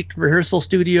Street rehearsal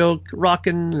studio,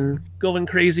 rocking and going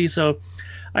crazy. So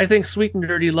I think Sweet and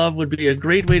Dirty Love would be a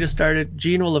great way to start it.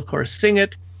 Gene will, of course, sing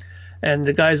it, and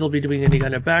the guys will be doing any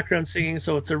kind of background singing.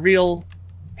 So it's a real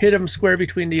hit 'em square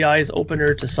between the eyes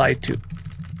opener to side 2.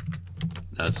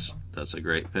 That's a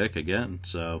great pick again.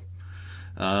 So,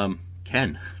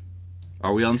 Ken,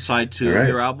 are we on side 2 of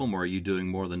your album, or are you doing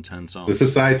more than 10 songs? This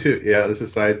is side 2. Yeah, this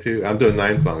is side 2. I'm doing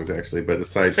 9 songs actually, but it's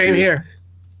side 2. Same here.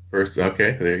 First,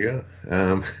 okay, there you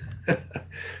go.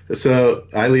 So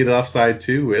I lead off side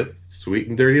 2 with Sweet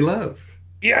and Dirty Love.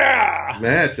 Yeah.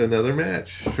 Another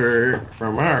match for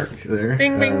Mark there.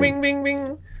 Bing, bing, bing, bing,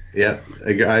 bing. Yeah,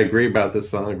 I agree about this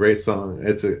song. A great song.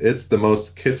 It's the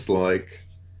most Kiss-like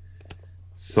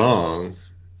song.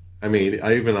 I mean,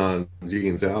 even on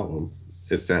Gene's album,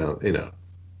 it sounds,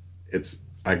 it's.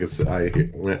 I guess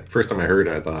first time I heard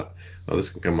it, I thought, oh, this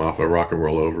can come off a Rock and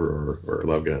Roll Over or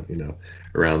Love Gun,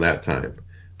 around that time.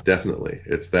 Definitely,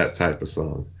 it's that type of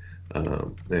song,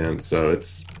 and so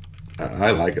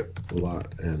I like it a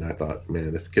lot, and I thought,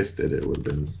 man, if Kiss did it, it would have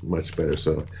been much better.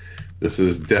 So this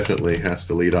is definitely has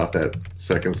to lead off that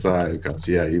second side, because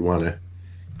you want to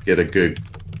get a good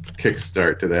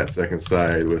kickstart to that second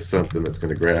side with something that's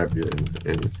going to grab you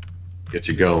and get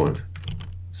you going.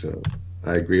 So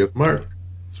I agree with Mark.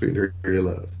 Sweet and Dirty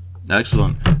Love.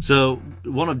 Excellent. So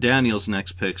one of Daniel's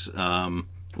next picks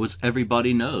was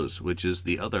Everybody Knows, which is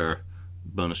the other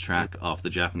bonus track off the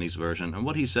Japanese version. And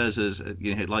what he says is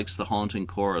he likes the haunting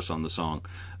chorus on the song.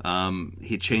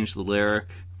 He changed the lyric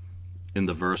in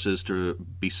the verses to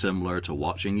be similar to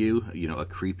Watching You, a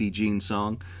creepy Gene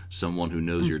song, someone who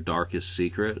knows your darkest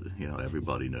secret,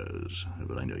 everybody knows,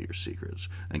 but I know your secrets,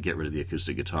 and get rid of the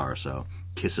acoustic guitar, so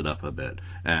kiss it up a bit.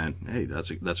 And hey,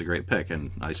 that's a great pick,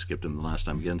 and I skipped him the last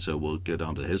time again, so we'll get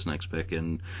on to his next pick,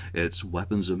 and it's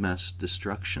Weapons of Mass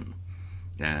Destruction.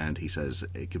 And he says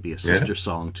it could be a sister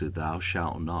song to Thou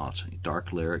Shalt Not,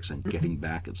 dark lyrics and getting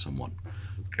back at someone.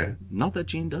 Okay. Not that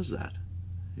Gene does that.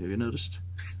 Have you noticed?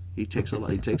 He takes a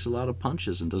lot of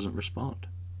punches and doesn't respond.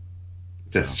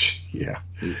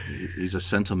 He's a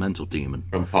sentimental demon.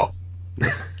 From Paul.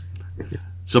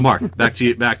 So Mark, back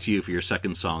to you for your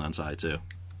second song on side 2.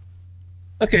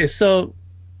 Okay, so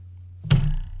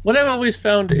what I've always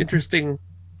found interesting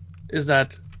is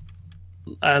that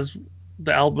as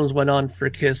the albums went on for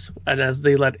Kiss and as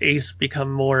they let Ace become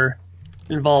more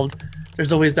involved,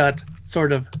 there's always that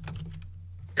sort of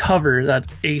cover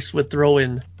that Ace would throw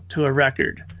in to a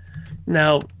record.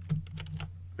 Now,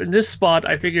 in this spot,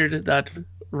 I figured that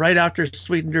right after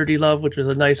Sweet and Dirty Love, which was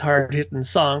a nice hard-hitting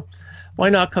song, why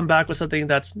not come back with something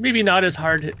that's maybe not as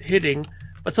hard-hitting,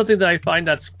 but something that I find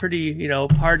that's pretty,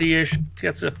 party-ish,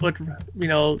 gets a foot,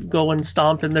 going,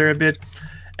 stomping there a bit,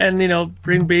 and,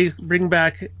 bring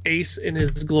back Ace in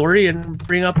his glory and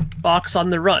bring up Box on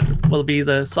the Run will be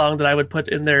the song that I would put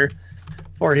in there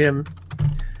for him.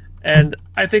 And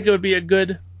I think it would be a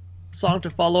good song to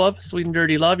follow up Sweet and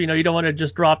Dirty Love. You don't want to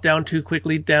just drop down too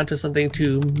quickly down to something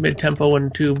too mid-tempo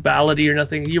and too ballady or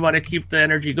nothing. You want to keep the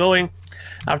energy going.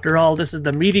 After all, this is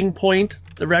the meeting point,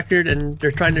 the record, and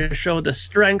they're trying to show the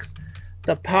strength,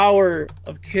 the power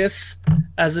of Kiss,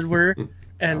 as it were,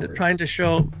 and trying to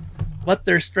show what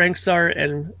their strengths are,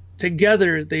 and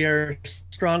together they are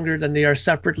stronger than they are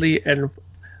separately, and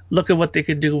look at what they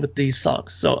could do with these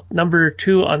songs. So number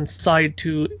 2 on side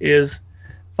 2 is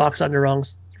Fox on the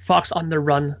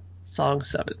Run, song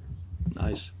 7.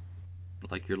 Nice. I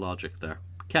like your logic there.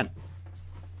 Ken.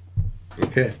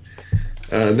 Okay.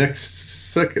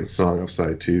 Second song of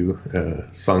side 2,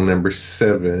 song number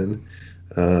 7,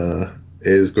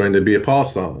 is going to be a Paul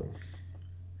song.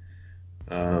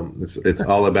 It's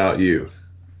All About You.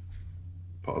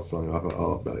 Paul song,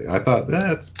 All About You. I thought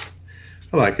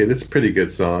I like it. It's a pretty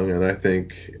good song, and I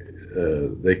think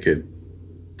they could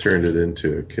turn it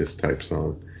into a Kiss type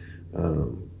song.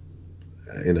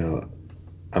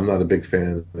 I'm not a big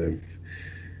fan of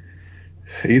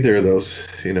either of those,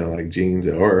 like Gene's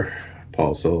or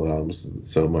Paul solo albums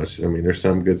so much. I mean, there's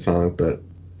some good songs, but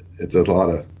it's a lot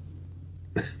of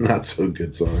not so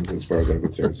good songs as far as I'm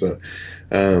concerned. So,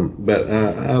 but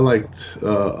I liked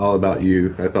All About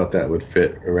You. I thought that would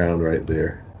fit around right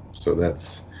there. So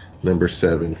that's number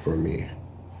 7 for me.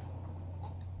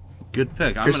 Good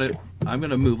pick. I'm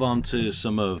gonna move on to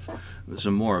some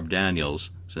more of Daniel's,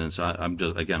 since I'm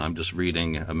just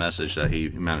reading a message that he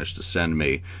managed to send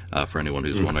me, for anyone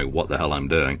who's wondering what the hell I'm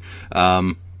doing.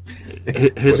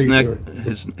 His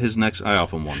next, I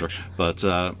often wonder, but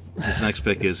his next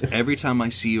pick is Every Time I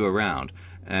See You Around,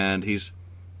 and he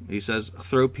says,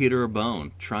 throw Peter a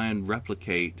bone, try and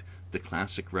replicate the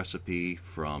classic recipe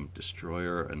from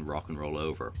Destroyer and Rock and Roll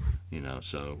Over,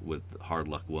 so with Hard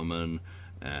Luck Woman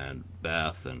and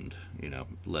Beth, and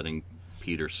letting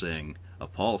Peter sing a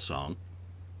Paul song,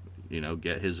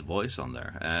 get his voice on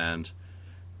there. And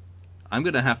I'm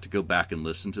going to have to go back and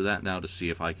listen to that now to see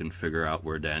if I can figure out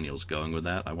where Daniel's going with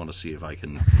that. I want to see if I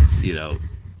can,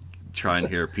 try and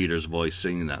hear Peter's voice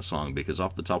singing that song, because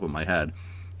off the top of my head,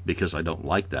 because I don't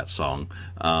like that song,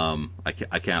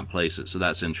 I can't place it. So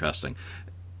that's interesting.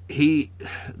 He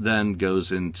then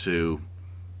goes into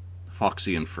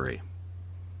Foxy and Free.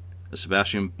 A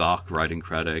Sebastian Bach writing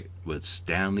credit with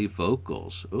Stanley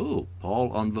vocals. Ooh,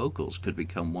 Paul on vocals could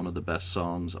become one of the best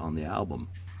songs on the album.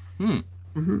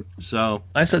 Mm-hmm. So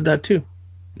I said that too.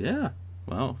 Yeah.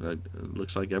 Well, it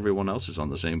looks like everyone else is on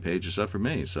the same page except for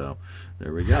me. So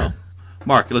there we go.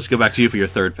 Mark, let's go back to you for your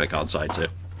third pick on side 2.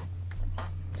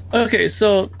 Okay,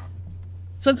 so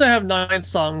since I have 9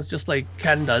 songs, just like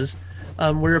Ken does,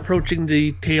 we're approaching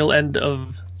the tail end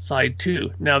of side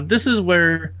 2. Now, this is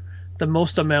where the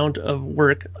most amount of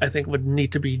work I think would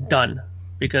need to be done,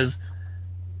 because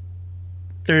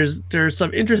there's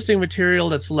some interesting material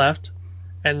that's left,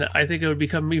 and I think it would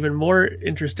become even more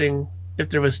interesting if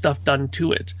there was stuff done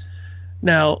to it.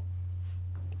 Now,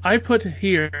 I put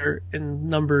here in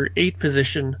number 8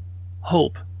 position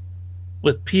Hope,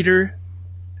 with Peter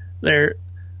there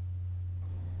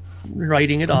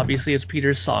writing it. Obviously, it's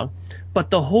Peter's song, but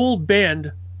the whole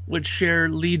band would share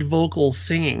lead vocal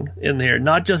singing in there,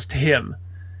 not just him.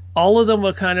 All of them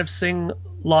would kind of sing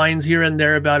lines here and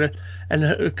there about it,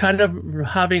 and kind of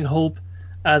having Hope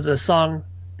as a song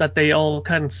that they all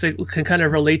kind of can kind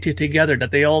of relate to together,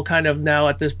 that they all kind of now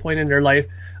at this point in their life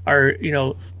are,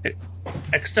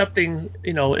 accepting,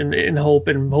 in hope,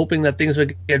 and hoping that things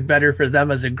would get better for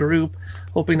them as a group,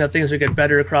 hoping that things would get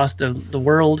better across the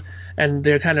world, and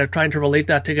they're kind of trying to relate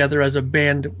that together as a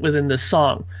band within the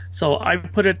song. So I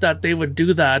put it that they would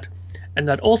do that, and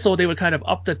that also they would kind of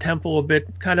up the tempo a bit,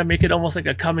 kind of make it almost like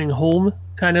a coming home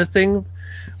kind of thing,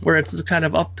 where it's kind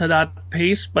of up to that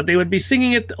pace, but they would be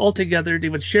singing it all together. They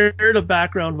would share the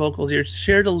background vocals, they would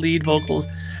share the lead vocals,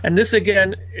 and this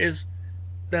again is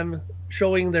them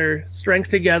showing their strength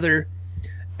together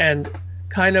and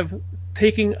kind of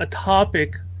taking a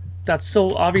topic that's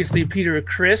so obviously Peter and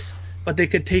Chris, but they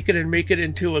could take it and make it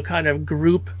into a kind of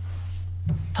group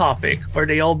topic where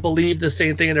they all believe the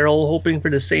same thing and they're all hoping for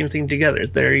the same thing together.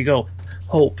 There you go,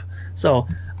 Hope. So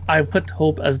I put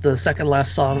Hope as the second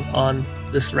last song on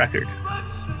this record.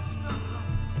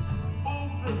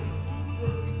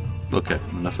 Okay,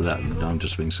 enough of that. No, I'm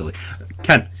just being silly.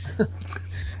 Ken.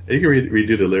 You can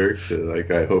redo the lyrics to,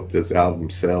 like, I hope this album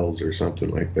sells or something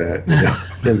like that.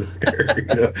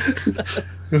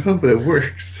 I hope it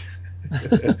works.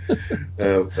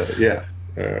 But yeah,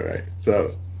 all right.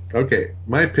 So, okay,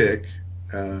 my pick,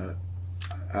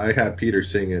 I have Peter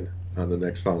singing on the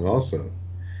next song also.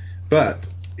 But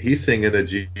he's singing a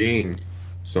Gene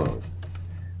song.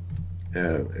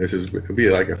 This would be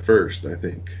like a first, I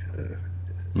think,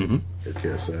 for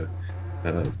Kiss.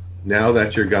 Now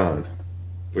That You're Gone,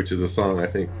 which is a song I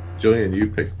think, Julian, you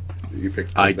picked.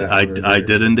 I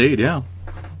did indeed, yeah.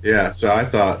 Yeah, so I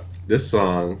thought this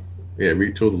song,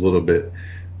 retooled a little bit,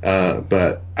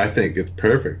 but I think it's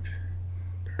perfect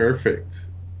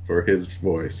for his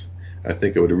voice. I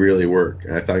think it would really work.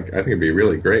 I think it'd be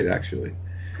really great, actually.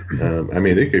 I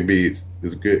mean, it could be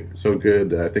so good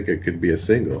that I think it could be a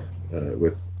single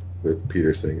with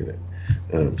Peter singing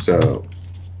it. So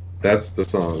that's the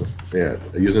song. Yeah,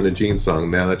 using a Gene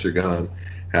song. Now That You're Gone,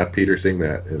 have Peter sing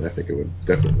that, and I think it would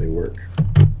definitely work.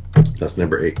 That's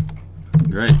number 8.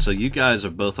 Great. So you guys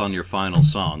are both on your final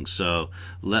song. So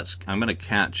I'm going to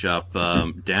catch up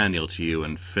Daniel to you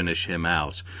and finish him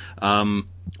out.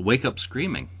 Wake Up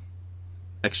Screaming.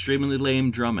 Extremely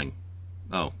lame drumming.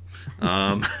 Oh.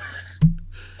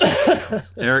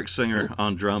 Eric Singer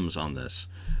on drums on this.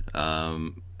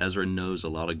 Ezra knows a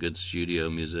lot of good studio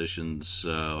musicians,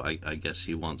 so I guess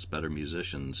he wants better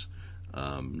musicians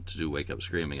to do Wake Up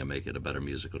Screaming and make it a better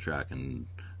musical track, and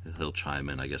he'll chime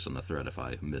in, I guess, on the thread if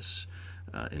I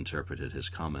misinterpreted his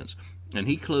comments. And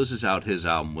he closes out his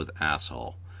album with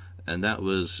Asshole, and that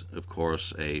was, of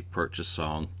course, a purchase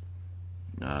song.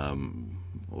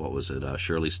 What was it?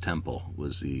 Shirley's Temple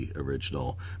was the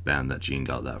original band that Gene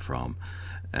got that from.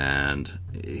 And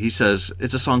he says,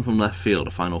 it's a song from left field,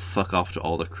 a final fuck off to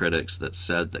all the critics that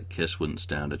said that Kiss wouldn't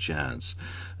stand a chance,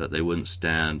 that they wouldn't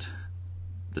stand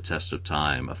the test of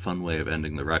time, a fun way of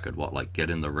ending the record. What, like Get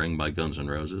in the Ring by Guns N'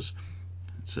 Roses?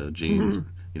 So Gene's,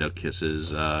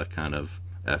 Kiss's kind of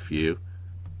F.U.,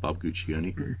 Bob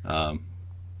Guccione.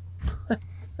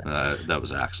 That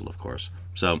was Axl, of course.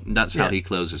 So that's how he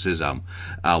closes his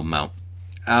album out.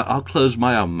 I'll close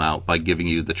my album out by giving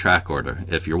you the track order.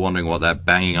 If you're wondering what that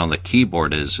banging on the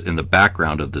keyboard is in the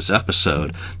background of this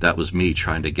episode, that was me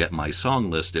trying to get my song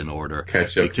list in order.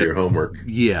 Catch up to your homework.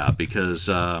 Yeah, because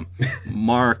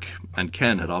Mark and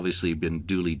Ken had obviously been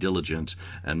duly diligent,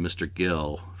 and Mr.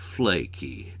 Gill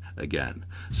flaky again.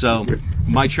 So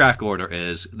my track order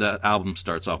is the album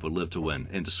starts off with Live to Win,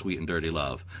 Into Sweet and Dirty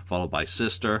Love, followed by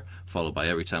Sister, followed by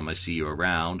Every Time I See You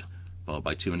Around, followed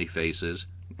by Too Many Faces,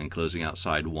 and closing out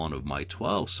side 1 of my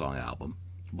 12-song album,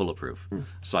 Bulletproof.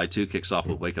 Side 2 kicks off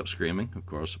with Wake Up Screaming. Of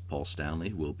course, Paul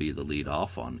Stanley will be the lead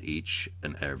off on each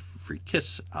and every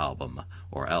Kiss album,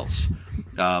 or else.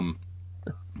 Then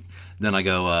I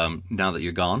go Now That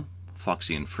You're Gone,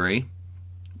 Foxy and Free,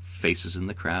 Faces in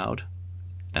the Crowd,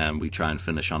 and we try and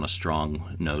finish on a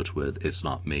strong note with It's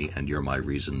Not Me and You're My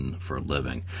Reason for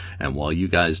Living. And while you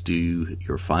guys do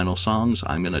your final songs,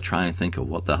 I'm going to try and think of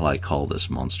what the hell I call this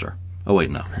monster. Oh,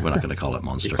 wait, no, we're not going to call it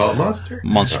monster. You call it monster?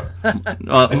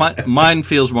 Monster. Mine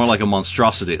feels more like a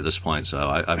monstrosity at this point, so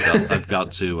I've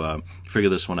got to figure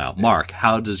this one out. Mark,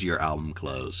 how does your album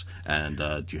close? And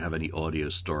do you have any audio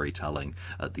storytelling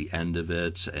at the end of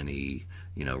it? Any,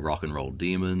 rock and roll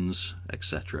demons,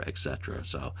 etc., etc.?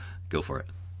 So go for it.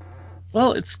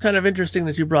 Well, it's kind of interesting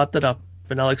that you brought that up,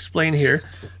 and I'll explain here,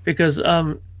 because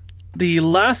the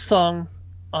last song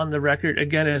on the record,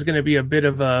 again, is going to be a bit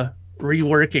of a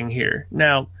reworking here.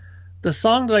 Now, the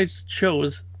song that I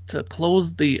chose to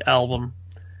close the album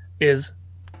is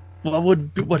what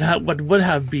would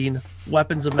have been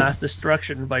Weapons of Mass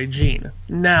Destruction by Gene.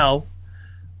 Now,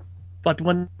 but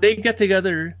when they get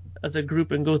together as a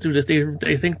group and go through this,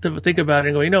 they think about it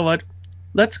and go, you know what?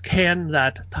 Let's can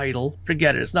that title.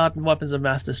 Forget it. It's not Weapons of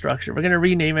Mass Destruction. We're going to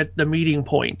rename it The Meeting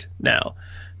Point now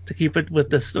to keep it with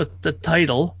the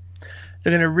title.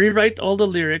 They're going to rewrite all the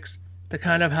lyrics to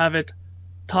kind of have it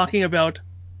talking about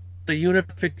the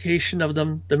unification of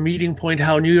them, the meeting point,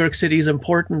 how New York City is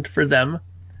important for them,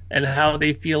 and how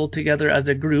they feel together as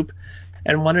a group.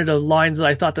 And one of the lines that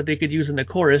I thought that they could use in the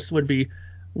chorus would be,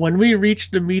 when we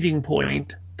reach the meeting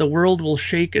point, the world will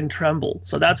shake and tremble.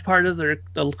 So that's part of the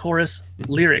chorus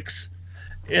lyrics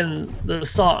in the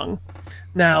song.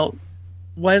 Now,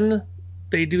 when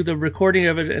they do the recording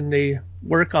of it and they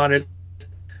work on it,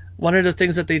 one of the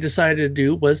things that they decided to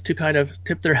do was to kind of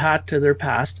tip their hat to their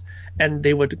past, and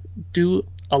they would do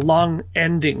a long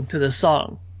ending to the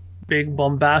song. Big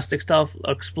bombastic stuff,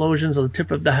 explosions on the tip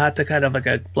of the hat to kind of like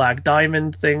a black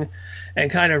diamond thing,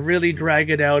 and kind of really drag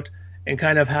it out and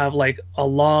kind of have like a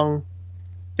long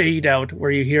fade out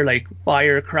where you hear like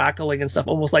fire crackling and stuff,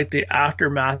 almost like the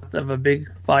aftermath of a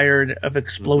big fire of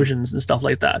explosions and stuff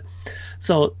like that.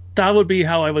 So that would be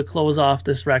how I would close off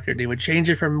this record. They would change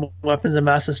it from Weapons of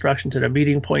Mass Destruction to The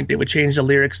Meeting Point. They would change the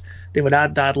lyrics. They would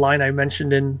add that line I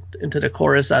mentioned into the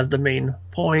chorus as the main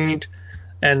point,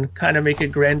 and kind of make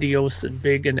it grandiose and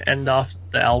big and end off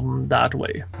the album that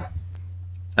way.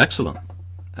 Excellent.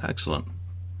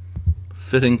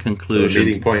 Fitting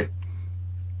conclusion.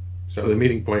 So the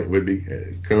meeting point would be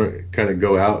kind of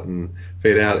go out and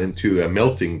fade out into a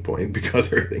melting point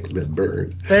because everything's been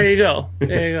burned. There you go.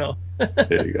 There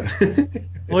you go.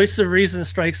 Voice of Reason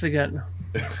strikes again.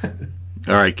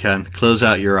 All right, Ken, close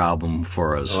out your album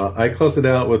for us. I close it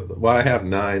out with why I have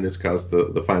 9 is because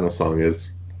the final song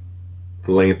is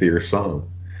a lengthier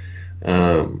song.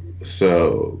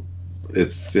 So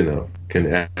it's, can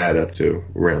add up to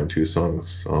around 2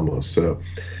 songs almost. So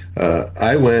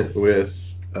I went with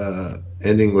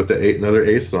ending with another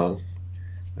Ace song.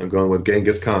 I'm going with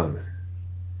Genghis Khan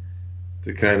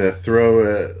to kind of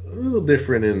throw a little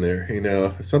different in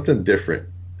there, something different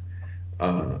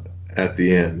uh, at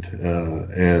the end.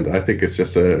 And I think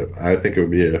I think it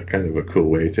would be a kind of a cool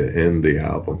way to end the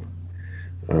album.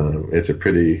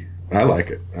 I like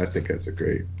it. I think that's a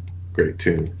great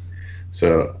tune.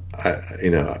 So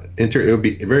it would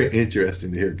be very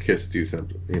interesting to hear Kiss do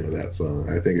something, that song.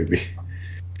 I think it'd be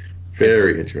It's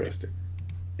very interesting.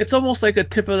 it's almost like a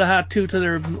tip of the hat too to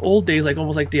their old days, like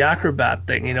almost like the Acrobat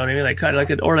thing, you know what I mean? Like kind of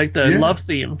like or like the Yeah, Love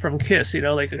theme from Kiss,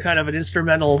 like a kind of an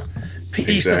instrumental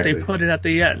piece that they exactly. put in at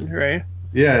the end, right?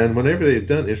 Yeah, and whenever they've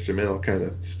done instrumental kind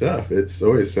of stuff, it's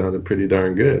always sounded pretty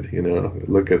darn good.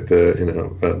 Look at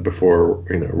the before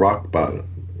Rock Bottom,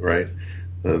 right?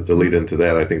 The lead into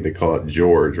that, I think they call it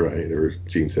George, right? Or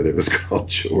Gene said it was called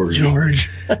George. George.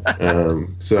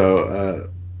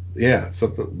 Yeah,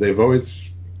 something they've always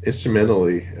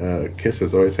instrumentally. Kiss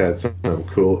has always had some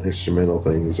cool instrumental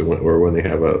things, or when they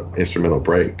have a instrumental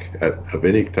break of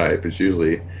any type, it's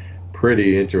usually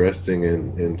pretty interesting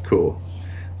and cool.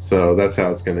 So that's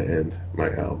how it's going to end my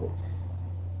album.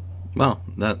 Well,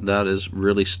 that is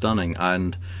really stunning,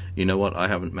 and you know what? I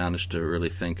haven't managed to really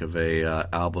think of a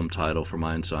album title for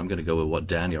mine, so I'm going to go with what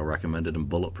Daniel recommended in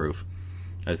Bulletproof.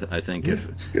 I think Yeah,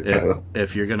 it's a good title.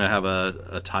 if you're going to have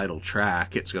a title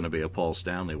track, it's going to be a Paul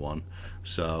Stanley one.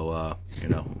 So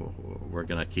we're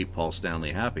going to keep Paul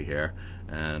Stanley happy here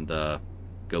and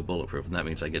go Bulletproof, and that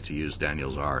means I get to use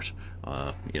Daniel's art,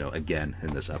 again in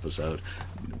this episode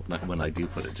when I do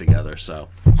put it together. So,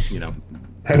 you know,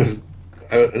 I was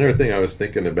Another thing I was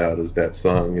thinking about is that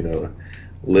song,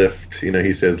 lift.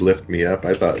 He says lift me up.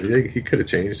 I thought he could have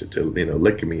changed it to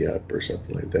lick me up or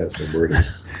something like that. Some wording,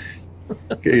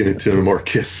 getting into a more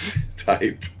Kiss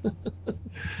type,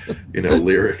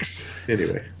 lyrics.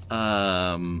 Anyway,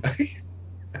 um,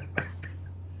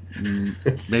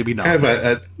 maybe not. kind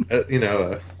of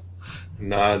a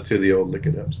nod to the old lick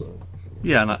it up song.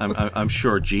 Yeah, and I'm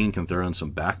sure Gene can throw in some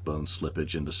backbone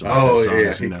slippage into some of his Oh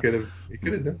yeah, songs. he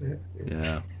could have done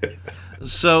Yeah. that.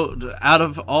 So out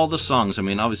of all the songs, I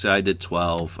mean, obviously I did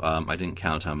 12. I didn't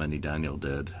count how many Daniel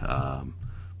did.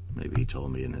 Maybe he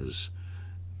told me in his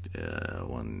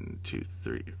 1, 2,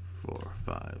 3, 4,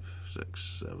 5,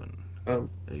 6, 7, um,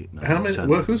 8, how 9, many? 10.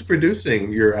 Who's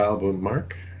producing your album,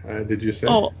 Mark? Did you say?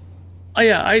 Oh, oh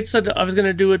yeah, I said I was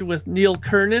gonna do it with Neil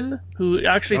Kernon, who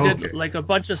actually did Okay. like a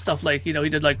bunch of stuff. Like he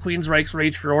did like Queensryche's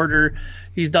Rage for Order.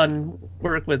 He's done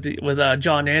work with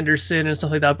John Anderson and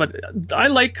stuff like that. But I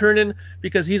like Kernon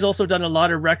because he's also done a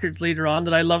lot of records later on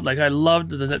that I loved. Like I loved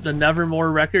the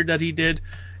Nevermore record that he did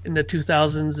in the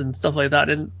 2000s and stuff like that.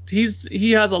 And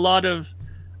he has a lot of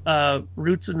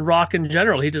roots in rock in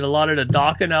general. He did a lot of the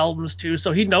Dokken albums too,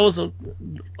 so he knows a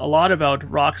lot about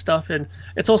rock stuff. And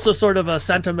it's also sort of a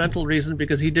sentimental reason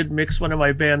because he did mix one of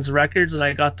my band's records, and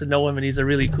I got to know him, and he's a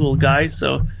really cool guy.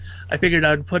 So I figured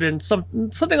I'd put in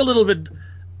something a little bit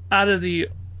out of the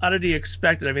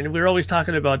expected. I mean, we're always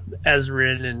talking about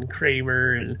Ezrin and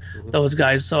Kramer and Mhm. those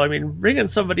guys. So I mean, bringing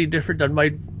somebody different that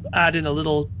might add in a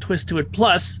little twist to it.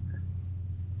 Plus,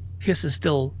 Kiss is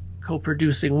still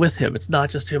co-producing with him. It's not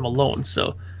just him alone. So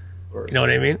Of you know course. what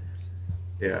I mean?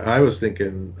 Yeah, I was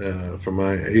thinking for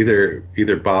my either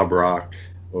Bob Rock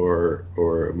or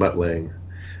Mutt Lange.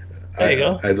 There you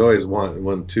go. I'd always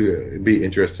want to. It'd be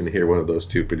interesting to hear one of those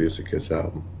two produce a Kiss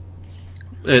album.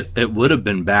 It would have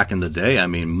been back in the day. I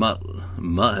mean, Mutt had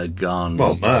Well, gone.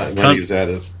 Mutt, when he was at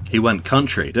his He went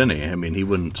country, didn't he? I mean, he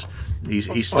wouldn't. He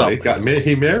stopped.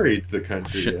 he married the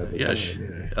country at the Yeah, time.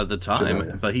 Yeah, at the should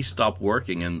time, but he stopped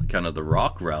working in kind of the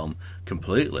rock realm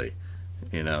completely.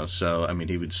 So I mean,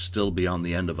 he would still be on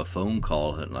the end of a phone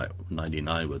call at like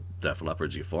 99 with Def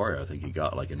Leppard's Euphoria. I think he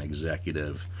got like an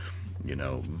executive, you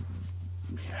know,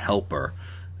 helper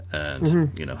and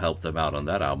Mm-hmm. help them out on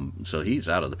that album. So he's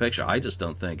out of the picture. I just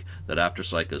don't think that after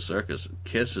Psycho Circus,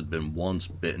 Kiss had been once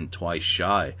bitten, twice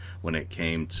shy when it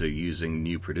came to using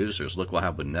new producers. Look what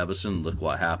happened with Nevison. Look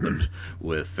what happened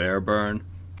with Fairburn.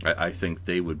 I think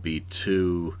they would be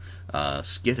too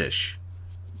skittish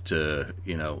to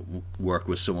work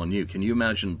with someone new. Can you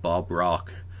imagine Bob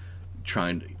Rock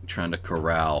trying to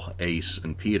corral Ace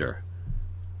and Peter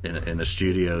in a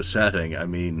studio setting? I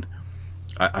mean,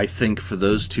 I think for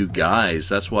those two guys,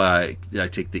 that's why I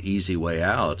take the easy way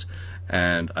out,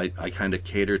 and I kind of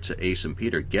cater to Ace and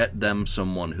Peter. Get them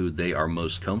someone who they are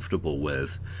most comfortable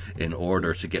with in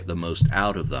order to get the most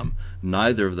out of them.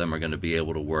 Neither of them are going to be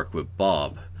able to work with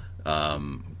Bob.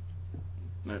 Um,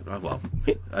 Well,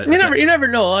 you never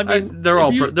know. I mean,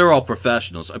 they're all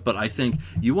professionals, but I think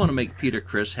you want to make Peter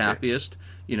Criss happiest.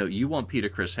 You want Peter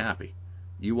Criss happy.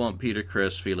 You want Peter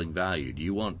Criss feeling valued.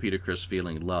 You want Peter Criss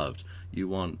feeling loved. You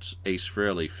want Ace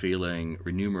Frehley feeling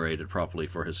remunerated properly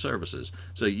for his services.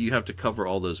 So you have to cover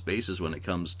all those bases when it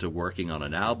comes to working on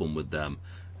an album with them.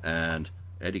 And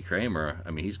Eddie Kramer,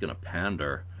 I mean, he's going to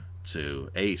pander to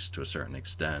Ace to a certain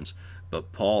extent,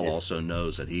 but Paul also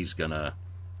knows that he's going to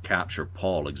capture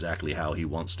Paul exactly how he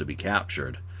wants to be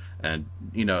captured. And,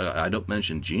 I don't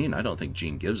mention Gene. I don't think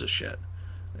Gene gives a shit.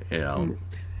 Probably.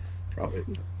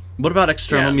 What about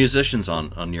external musicians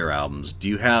on your albums?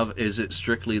 Is it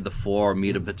strictly the 4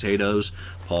 meat and potatoes?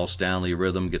 Paul Stanley,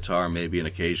 rhythm, guitar, maybe an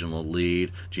occasional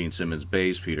lead. Gene Simmons,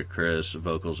 bass. Peter Criss,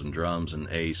 vocals and drums. And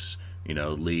Ace,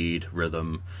 lead,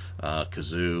 rhythm,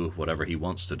 kazoo, whatever he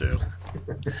wants to do.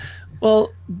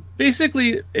 Well,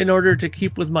 basically, in order to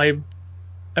keep with my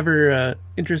ever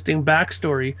interesting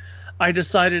backstory, I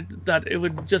decided that it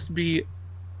would just be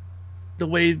the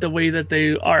way that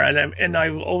they are, and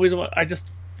I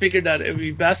just figured that it would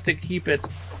be best to keep it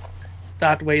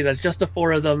that way. That's just the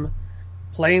 4 of them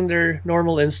playing their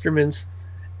normal instruments,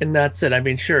 and that's it. I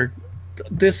mean, sure,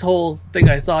 this whole thing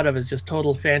I thought of is just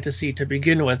total fantasy to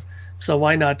begin with, so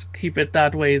why not keep it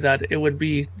that way that it would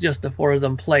be just the 4 of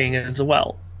them playing as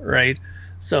well, right?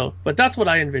 So, but that's what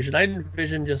I envisioned. I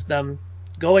envisioned just them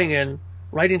going in,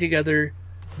 writing together,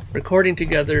 recording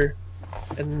together,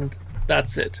 and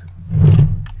that's it.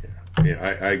 Yeah,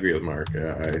 I agree with Mark.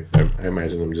 I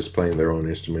imagine them just playing their own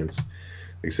instruments.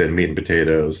 Like I said, meat and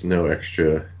potatoes, no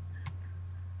extra.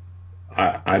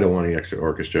 I don't want any extra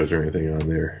orchestras or anything on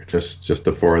there. Just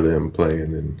the 4 of them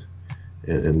playing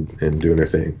and doing their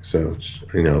thing. So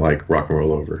like Rock and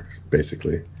Roll Over,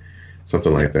 basically,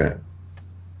 something like that.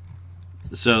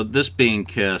 So this being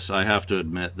Kiss, I have to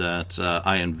admit that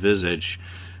I envisage.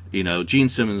 Gene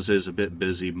Simmons is a bit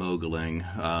busy mogling.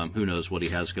 Who knows what he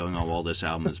has going on while this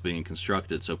album is being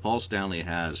constructed. So Paul Stanley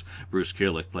has Bruce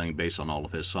Kulick playing bass on all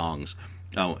of his songs.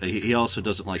 Oh, he also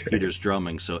doesn't like Peter's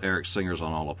drumming, so Eric Singer's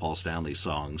on all of Paul Stanley's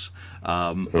songs.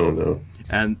 Oh no!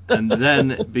 And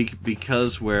then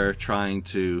because we're trying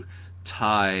to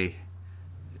tie,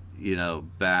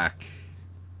 back,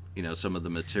 some of the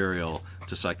material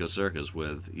to Psycho Circus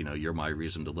with, You're My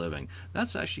Reason to Living.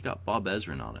 That's actually got Bob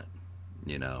Ezrin on it.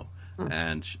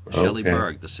 And Shelley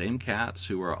Berg, the same cats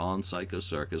who are on Psycho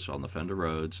Circus on the Fender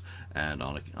Rhodes and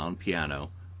on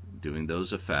piano, doing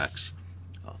those effects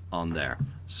on there.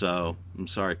 So I'm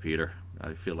sorry, Peter.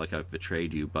 I feel like I've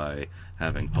betrayed you by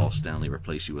having Paul Stanley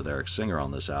replace you with Eric Singer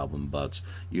on this album, but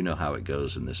you know how it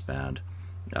goes in this band.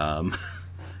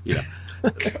 Yeah.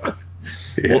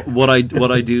 What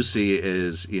I do see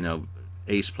is,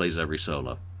 Ace plays every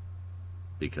solo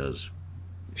because.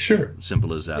 Sure.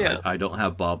 Simple as that. Yeah. I don't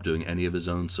have Bob doing any of his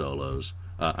own solos.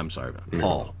 I'm sorry,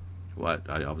 Paul. What?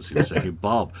 I obviously was saying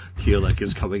Bob Kulick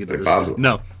is coming into this.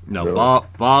 No.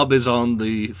 Bob is on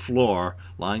the floor,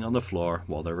 lying on the floor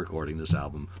while they're recording this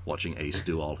album, watching Ace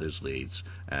do all his leads,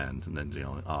 and then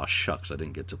oh shucks, I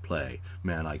didn't get to play.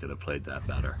 Man, I could have played that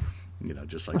better.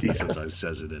 Just like he sometimes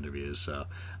says in interviews. So,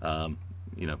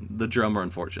 the drummer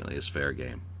unfortunately is fair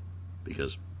game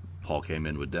because Paul came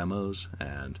in with demos,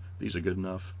 and these are good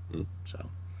enough. So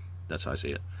that's how I see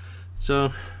it.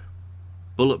 So,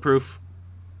 Bulletproof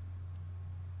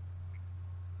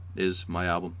is my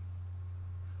album.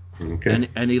 Okay.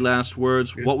 Any last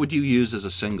words? What would you use as a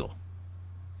single?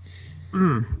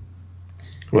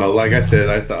 Well, like I said,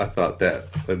 I thought that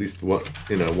at least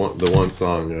the one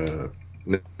song,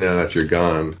 Now That You're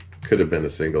Gone, could have been a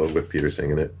single with Peter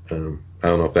singing it. I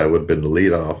don't know if that would have been the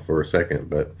lead off or a second,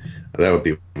 but that would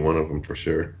be one of them for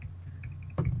sure.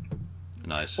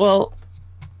 Nice. Well,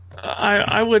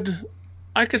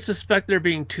 I could suspect there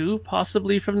being 2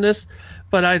 possibly from this,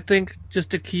 but I think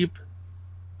just to keep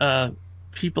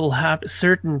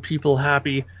certain people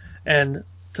happy, and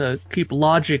to keep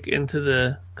logic into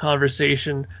the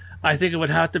conversation, I think it would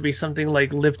have to be something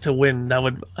like Live to Win. That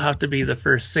would have to be the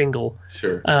first single.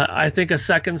 Sure. I think a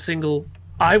second single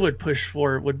I would push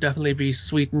for would definitely be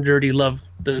Sweet and Dirty Love,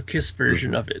 the Kiss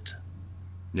version of it.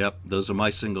 Yep, those are my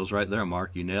singles right there,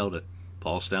 Mark. You nailed it.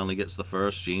 Paul Stanley gets the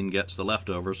first, Gene gets the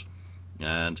leftovers,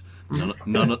 and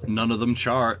none of them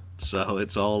chart, so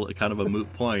it's all kind of a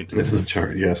moot point. It's a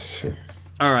chart, yes.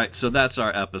 All right, so that's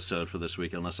our episode for this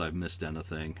week, unless I've missed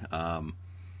anything.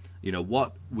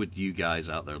 What would you guys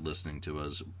out there listening to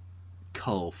us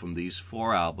cull from these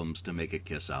 4 albums to make a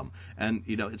Kiss album? And,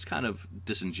 it's kind of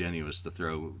disingenuous to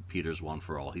throw Peter's One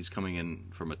for All. He's coming in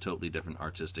from a totally different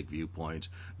artistic viewpoint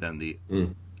than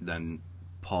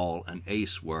Paul and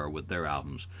Ace were with their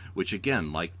albums, which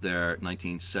again, like their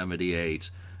 1978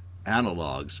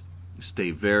 analogs,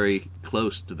 stay very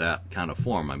close to that kind of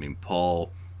form. I mean,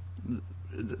 Paul,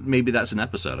 maybe that's an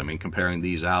episode. I mean, comparing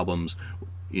these albums,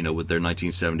 you know, with their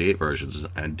 1978 versions,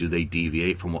 and do they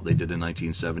deviate from what they did in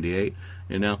 1978?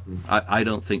 You know, I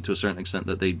don't think to a certain extent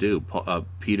that they do.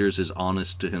 Peters is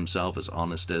honest to himself, as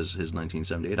honest as his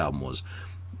 1978 album was.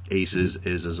 Ace's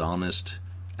is as honest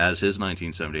as his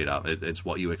 1978 album. It's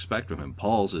what you expect from him.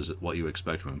 Paul's is what you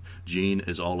expect from him. Gene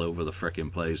is all over the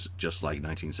frickin' place, just like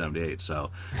 1978.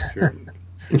 So, Sure.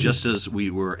 just as we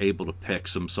were able to pick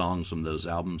some songs from those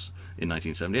albums in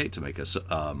 1978 to make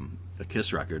a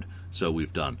Kiss record, so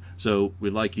we've done. So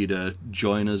we'd like you to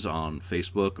join us on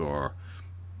Facebook or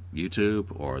YouTube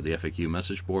or the FAQ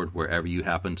message board, wherever you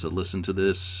happen to listen to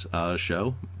this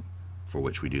show, for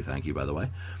which we do thank you, by the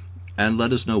way. And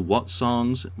let us know what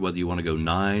songs, whether you want to go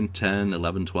 9, 10,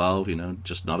 11, 12, you know,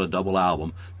 just not a double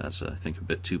album. That's, I think, a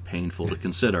bit too painful to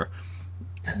consider.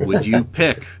 Would you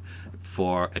pick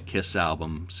for a Kiss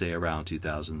album, say around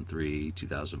 2003,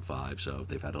 2005? So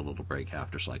they've had a little break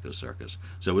after Psycho Circus.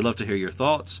 So we'd love to hear your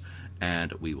thoughts,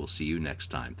 and we will see you next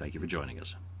time. Thank you for joining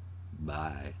us.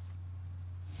 Bye.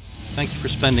 Thank you for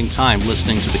spending time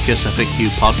listening to the Kiss FAQ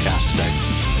podcast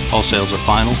today. All sales are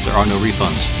final. There are no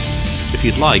refunds. If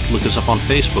you'd like, look us up on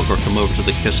Facebook or come over to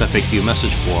the Kiss FAQ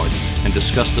message board and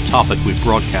discuss the topic we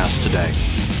broadcast today.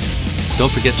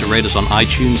 Don't forget to rate us on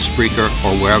iTunes, Spreaker,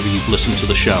 or wherever you've listened to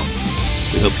the show.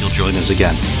 We hope you'll join us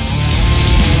again.